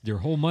 It's just your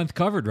whole month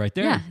covered right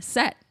there. Yeah,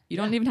 set. You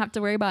don't even have to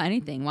worry about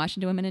anything.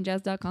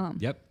 WashingtonWomenInJazz.com.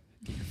 Yep.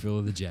 Get your fill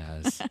of the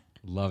jazz.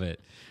 Love it.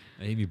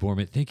 Amy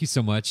Borman, thank you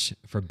so much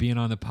for being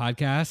on the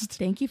podcast.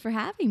 Thank you for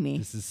having me.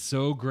 This is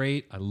so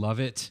great. I love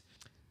it.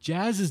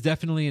 Jazz is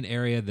definitely an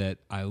area that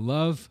I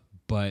love,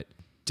 but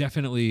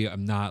definitely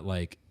I'm not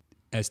like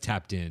as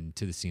tapped in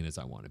to the scene as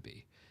I want to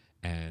be.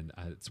 And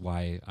that's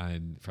why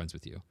I'm friends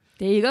with you.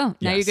 There you go. Now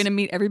Yes. you're going to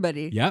meet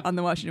everybody Yep. on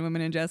the Washington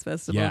Women in Jazz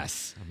Festival.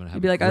 Yes. I'm going to have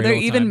You'd be a like, are great there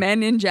old even time.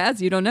 men in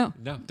jazz? You don't know.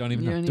 No, don't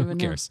even You know. don't Who even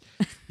know. cares?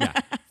 Yeah,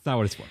 it's not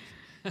what it's for.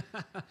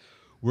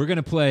 We're going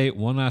to play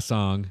one last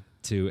song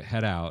to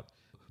head out.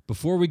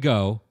 Before we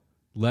go,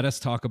 let us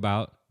talk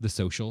about the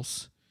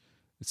socials.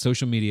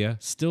 Social media,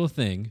 still a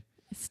thing.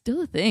 It's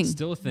still a thing.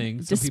 Still a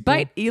thing. Some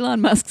Despite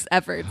Elon Musk's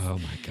efforts. people, oh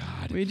my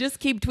God. We just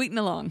keep tweeting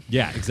along.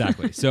 Yeah,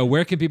 exactly. So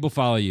where can people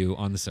follow you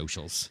on the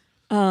socials?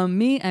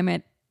 Me, I'm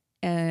at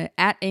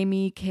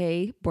Amy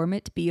K.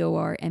 Bormet,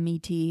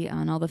 Bormet,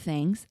 on all the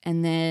things.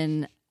 And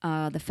then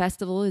the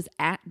festival is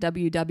at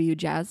WW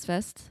Jazz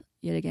Fest,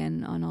 yet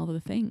again, on all the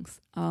things.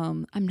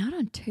 I'm not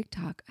on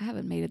TikTok. I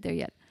haven't made it there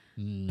yet.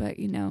 But,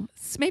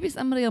 maybe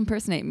somebody will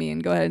impersonate me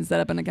and go ahead and set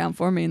up an account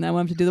for me, and then I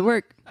want him to do the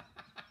work.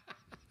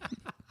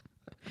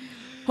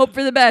 Hope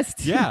for the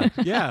best. Yeah,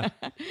 yeah.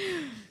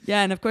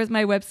 Yeah, and of course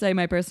my website,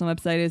 my personal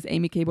website is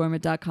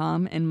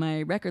amykbormet.com, and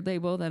my record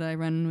label that I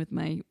run with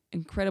my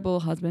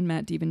incredible husband,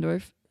 Matt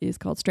Dievendorf, is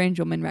called Strange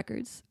Woman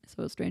Records.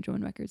 So it's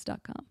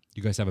strangewomanrecords.com.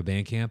 You guys have a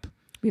band camp?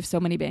 We have so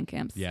many band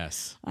camps.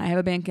 Yes. I have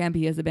a band camp.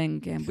 He has a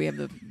band camp. We have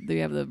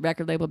the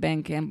record label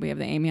band camp. We have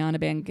the Amiana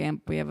band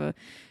camp. We have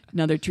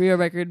another trio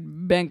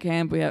record band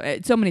camp. We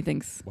have so many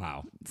things.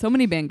 Wow. So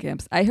many band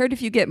camps. I heard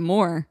if you get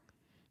more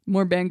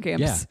band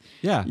camps,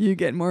 Yeah. you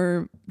get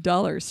more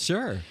dollars.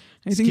 Sure.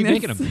 I Just think keep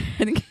making that's- them.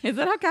 I think, is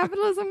that how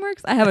capitalism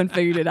works? I haven't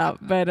figured it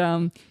out. But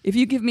if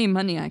you give me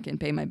money, I can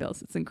pay my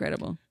bills. It's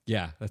incredible.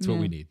 Yeah, that's what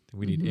we need.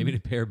 We need Amy to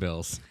pay her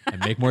bills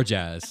and make more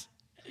jazz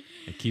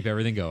and keep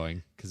everything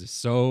going because there's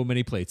so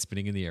many plates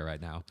spinning in the air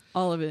right now.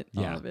 All of it.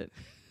 Yeah. All of it.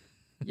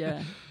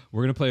 Yeah.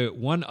 We're going to play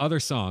one other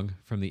song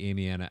from the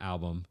Amiana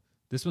album.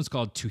 This one's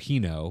called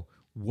Tuhino.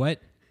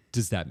 What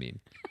does that mean?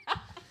 I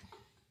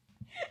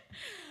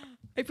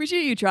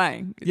appreciate you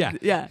trying. Yeah.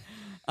 Yeah.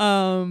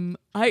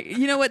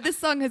 You know what? This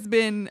song has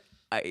been.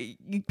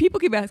 People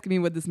keep asking me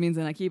what this means,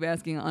 and I keep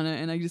asking on it,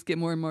 and I just get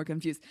more and more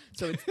confused.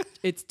 So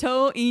it's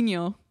to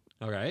ino,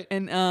 All right.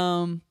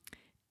 and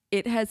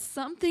it has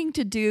something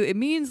to do. It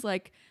means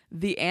like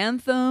the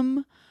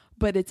anthem,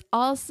 but it's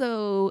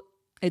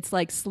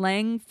like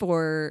slang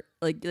for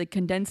like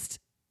condensed,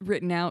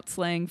 written out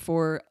slang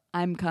for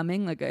I'm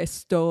coming, like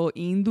estou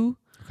indo.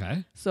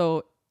 Okay.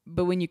 So,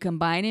 but when you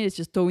combine it, it's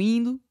just tô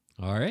indo.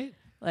 All right.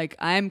 Like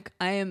I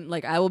am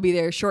like I will be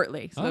there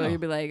shortly. So Oh. you'll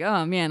be like,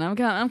 oh man, I'm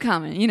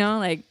coming.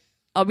 Like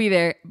I'll be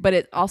there. But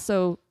it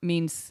also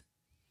means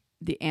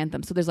the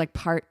anthem. So there's like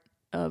part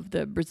of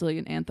the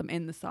Brazilian anthem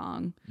in the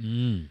song,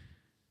 and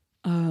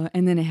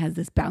then it has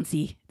this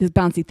bouncy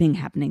thing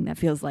happening that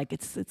feels like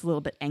it's a little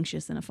bit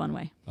anxious in a fun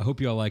way. I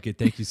hope you all like it.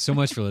 Thank you so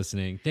much for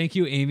listening. Thank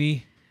you,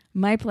 Amy.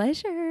 My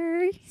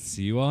pleasure.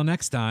 See you all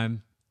next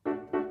time.